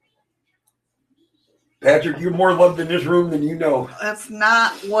Patrick, you're more loved in this room than you know. That's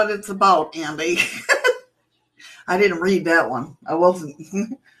not what it's about, Andy. I didn't read that one. I wasn't.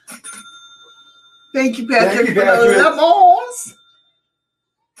 Thank you, Patrick, for the lemons.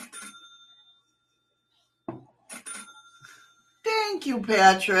 Thank you,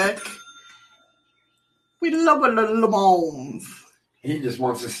 Patrick. We love the lemons. He just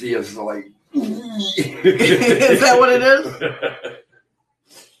wants to see us like. Is that what it is?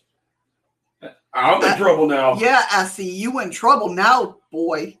 I'm in trouble now. Yeah, Essie, you in trouble now,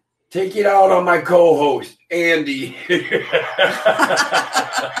 boy. Take it out on my co-host, Andy.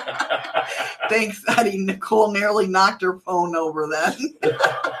 Thanks, Eddie. Nicole nearly knocked her phone over then.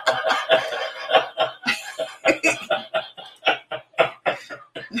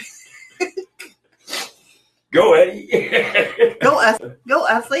 Go, Eddie. Go,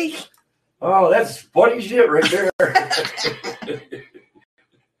 Essie. Oh, that's funny shit right there.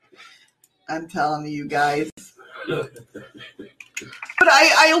 I'm telling you guys. But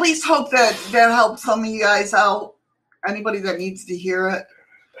I at least hope that helps some of you guys out. Anybody that needs to hear it.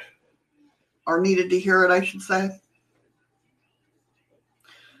 Or needed to hear it, I should say.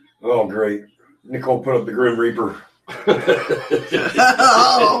 Oh, great. Nicole put up the Grim Reaper.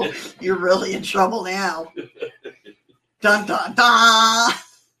 Oh, you're really in trouble now. Dun, dun, dun.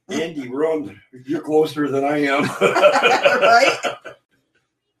 Andy, run. You're closer than I am. Right?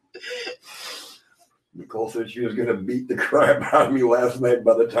 Nicole said she was going to beat the crap out of me last night.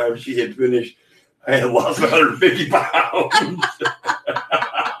 By the time she had finished, I had lost 150 pounds.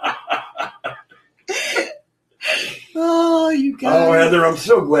 Oh, you guys. Oh, Heather, I'm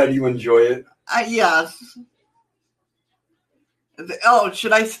so glad you enjoy it. Yes. Oh,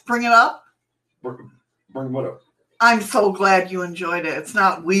 should I bring it up? Bring what up? I'm so glad you enjoyed it. It's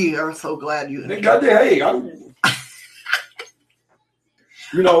not we are so glad you enjoyed it. Hey,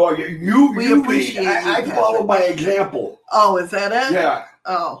 you know, we appreciate I follow my example. Oh, is that it? Yeah.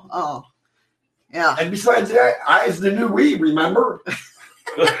 Oh. Yeah. And besides that, I's the new we, remember?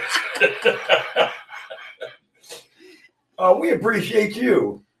 We appreciate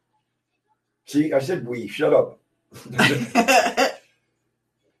you. See, I said we. Shut up.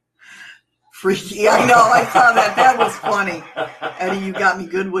 Freaky. I know. I saw that. That was funny. Eddie, you got me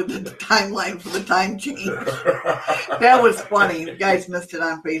good with the timeline for the time change. That was funny. You guys missed it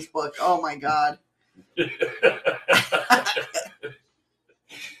on Facebook. Oh, my God.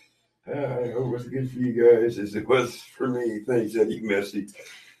 I hope it was good for you guys as it was for me. Thanks, Eddie Messy.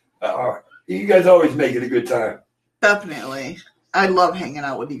 You guys always make it a good time. Definitely. I love hanging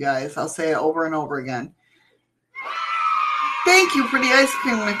out with you guys. I'll say it over and over again. Thank you for the ice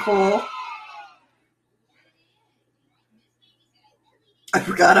cream, Nicole. I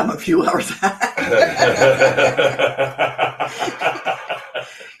forgot I'm a few hours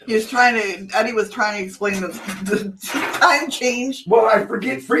Eddie was trying to explain the time change. Well, I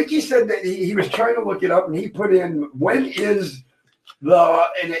forget. Freaky said that he was trying to look it up, and he put in when is the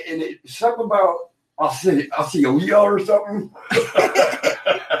and it's something about Australia or something.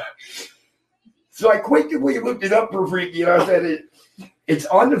 So I quickly looked it up for Freaky, and I said it's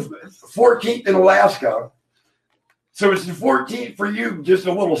on the 14th in Alaska. So it's the 14th for you, just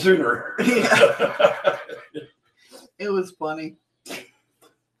a little sooner. Yeah. It was funny.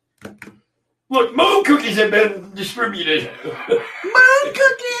 Look, moon cookies have been distributed. Moon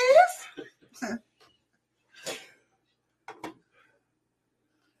cookies!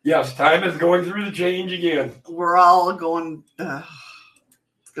 Yes, time is going through the change again. We're all going,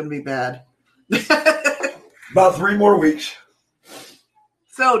 it's going to be bad. About 3 more weeks.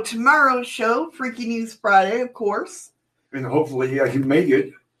 So tomorrow's show, Freaky News Friday, of course. And hopefully I can make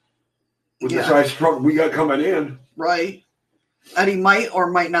it with the size truck we got coming in. Right. Eddie might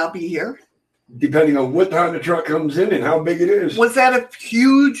or might not be here. Depending on what time the truck comes in and how big it is. Was that a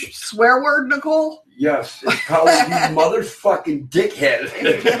huge swear word, Nicole? Yes. It's probably you motherfucking dickhead.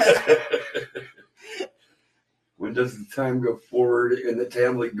 When does the time go forward in the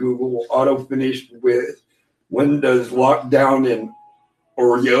tablet Google auto finished with when does lockdown in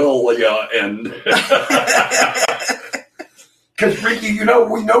Aurelia end? Because Freaky,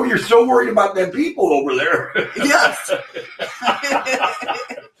 we know you're so worried about them people over there. Yes.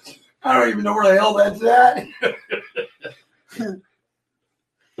 I don't even know where the hell that's at.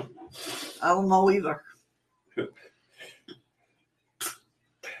 I don't know either.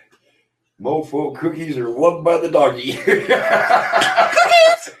 Mofo cookies are loved by the doggy. Cookies!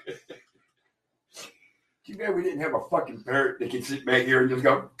 Too bad we didn't have a fucking parrot that could sit back here and just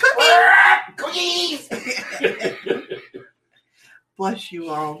go, Cookies! Bless you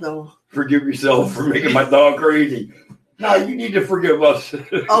all, though. forgive yourself for making my dog crazy. No, you need to forgive us.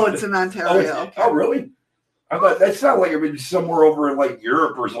 Oh, it's in Ontario. Oh, really? I thought that sounded like it was somewhere over in like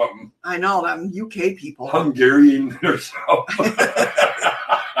Europe or something. I know, them UK people. Hungarian or something.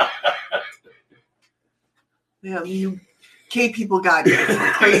 Yeah, UK people got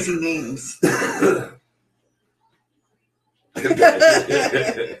crazy names.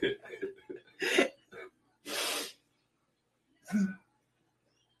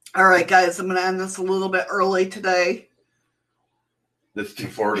 All right, guys, I'm going to end this a little bit early today. That's too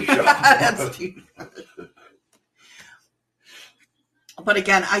far to show. That's too far. But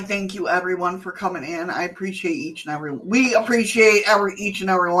again, I thank you everyone for coming in. I appreciate each and every. We appreciate each and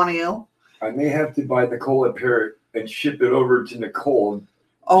every one of you. I may have to buy Nicole a parrot and ship it over to Nicole.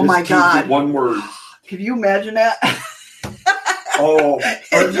 Oh my God! One word. Can you imagine that? Oh,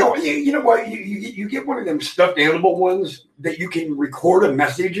 you know what? You get one of them stuffed animal ones that you can record a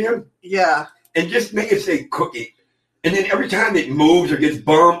message in. Yeah. And just make it say cookie. And then every time it moves or gets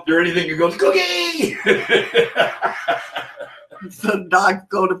bumped or anything, it goes, cookie! So the dog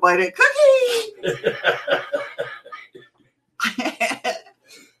go to bite it, cookie!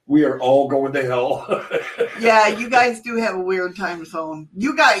 We are all going to hell. Yeah, you guys do have a weird time zone.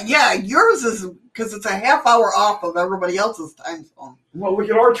 Yours is because it's a half hour off of everybody else's time zone. Well, look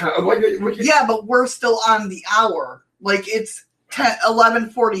at our time. Yeah, but we're still on the hour. Like it's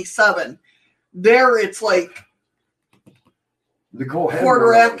 11:47. There, it's like Nicole had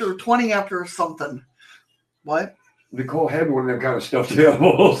quarter after, 20 after, or something. What? Nicole had one of them kind of stuffed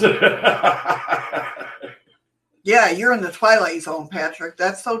animals. Yeah, you're in the twilight zone, Patrick.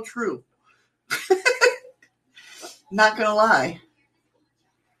 That's so true. Not gonna lie.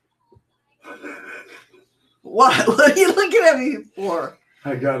 What? What are you looking at me for?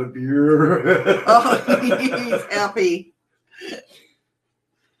 I got a beer. Oh, he's happy.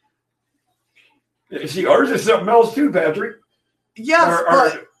 See, ours is something else too, Patrick. Yes,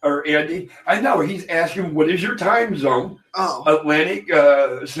 or Andy. I know he's asking, what is your time zone? Oh, Atlantic,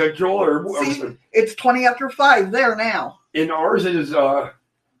 Central, or see, it's 20 after 5 there now. In ours it is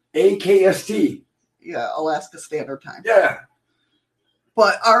AKST. Yeah, Alaska Standard Time. Yeah.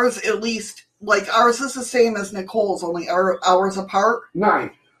 But ours, at least, like ours is the same as Nicole's, only hours apart.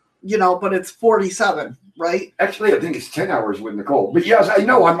 9. But it's 47, right? Actually, I think it's 10 hours with Nicole. But yes, I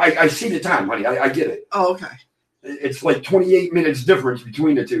know. I see the time, honey. I get it. Oh, okay. It's like 28 minutes difference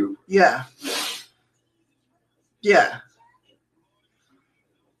between the two. Yeah. Yeah.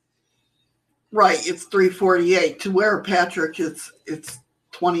 Right, it's 3:48. To where Patrick, it's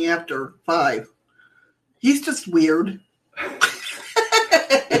 20 after 5. He's just weird.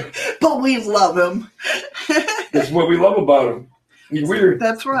 But we love him. That's what we love about him. He's weird.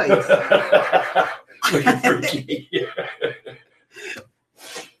 That's right. Looking freaky.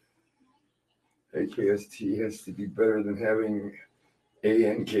 AKST has to be better than having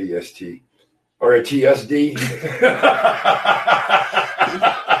ANKST or a TSD.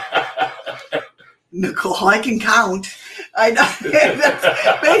 Nicole, I can count. I know.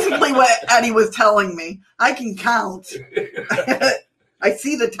 That's basically what Eddie was telling me. I can count. I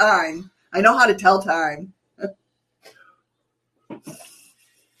see the time. I know how to tell time.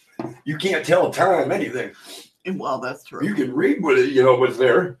 You can't tell time anything. Well, that's true. You can read what what's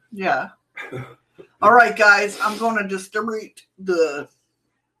there. Yeah. All right, guys. I'm going to distribute the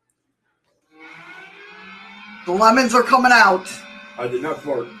lemons are coming out. I did not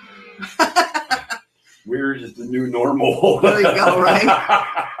fart. Weird is the new normal. There you go, right?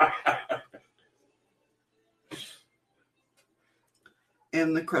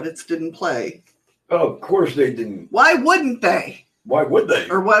 And the credits didn't play. Oh, of course they didn't. Why wouldn't they? Why would they?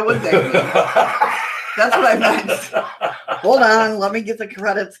 Or why would they? That's what I meant. Hold on. Let me get the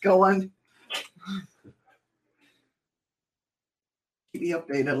credits going. Keep me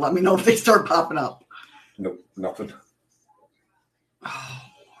updated. Let me know if they start popping up. Nope, nothing. Oh,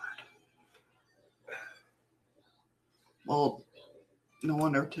 Lord. Well, no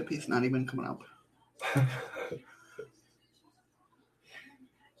wonder Tippy's not even coming up.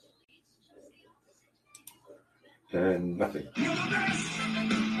 And nothing.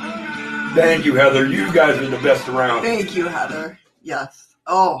 Thank you, Heather. You guys are the best around. Thank you, Heather. Yes.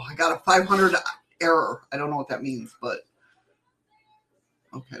 Oh, I got a 500 error. I don't know what that means, but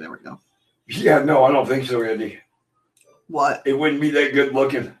okay, there we go. Yeah, no, I don't think so, Andy. What? It wouldn't be that good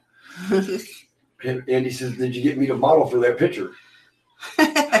looking. Andy says, "Did you get me to model for that picture?"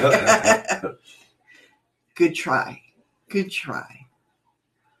 Good try. Good try.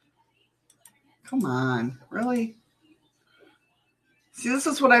 Come on. Really? See, this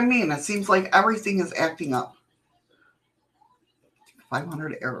is what I mean. It seems like everything is acting up.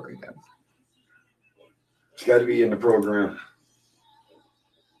 500 error again. It's got to be in the program.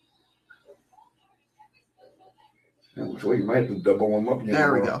 It looks like you might have to double them up again.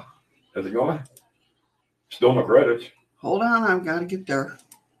 There we go. How's it going? Still no credits. Hold on. I've got to get there.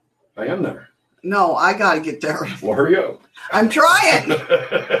 I am there. No, I got to get there. Well, hurry up. I'm trying.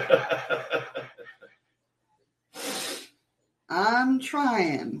 I'm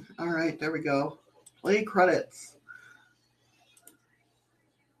trying. All right, there we go. Play credits.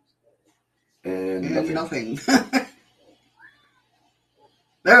 And nothing.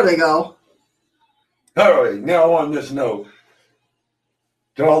 There they go. All right, now on this note,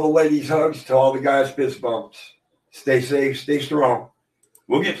 to all the ladies hugs, to all the guys fist bumps. Stay safe, stay strong.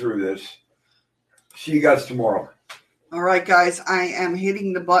 We'll get through this. See you guys tomorrow. All right, guys, I am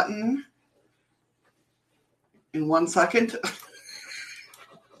hitting the button in 1 second.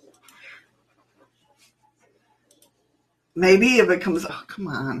 Maybe if it comes, oh, come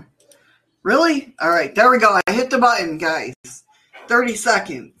on. Really? All right, there we go. I hit the button, guys. 30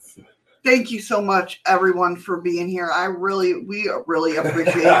 seconds. Thank you so much, everyone, for being here. We really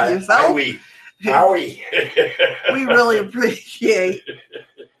appreciate yourself. Howie. We really appreciate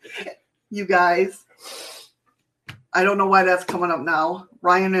you guys. I don't know why that's coming up now.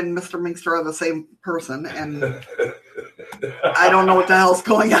 Ryan and Mr. Minkster are the same person, and I don't know what the hell's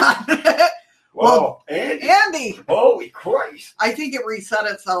going on. Well, Andy. Holy Christ. I think it reset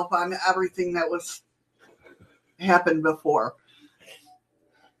itself on everything that was happened before.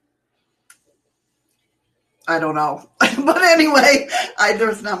 I don't know. But anyway,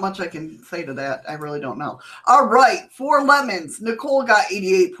 there's not much I can say to that. I really don't know. All right. 4 lemons. Nicole got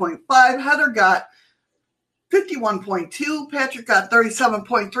 88.5. Heather got 51.2. Patrick got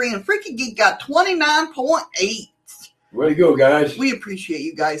 37.3. And Freaky Geek got 29.8. Way to go, guys. We appreciate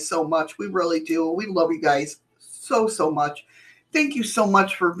you guys so much. We really do. We love you guys so much. Thank you so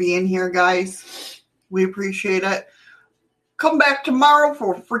much for being here, guys. We appreciate it. Come back tomorrow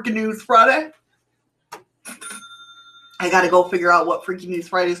for Freaking News Friday. I got to go figure out what Freaking News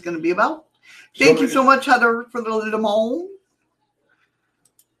Friday is going to be about. Thank you so much, Heather, for the lemon.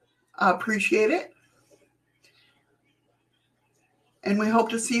 I appreciate it. And we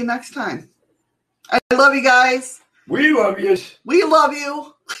hope to see you next time. I love you guys. We love you. We love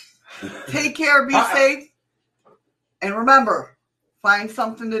you. Take care. Be safe. And remember, find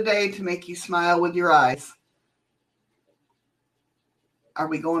something today to make you smile with your eyes. Are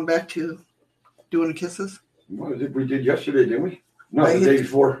we going back to doing kisses? Well, I think we did yesterday, didn't we? No, the day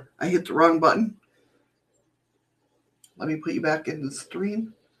before. I hit the wrong button. Let me put you back in the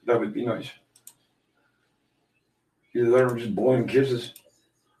stream. That would be nice. Either that or just blowing kisses.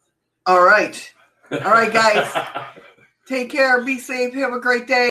 All right. All right, guys. Take care. Be safe. Have a great day.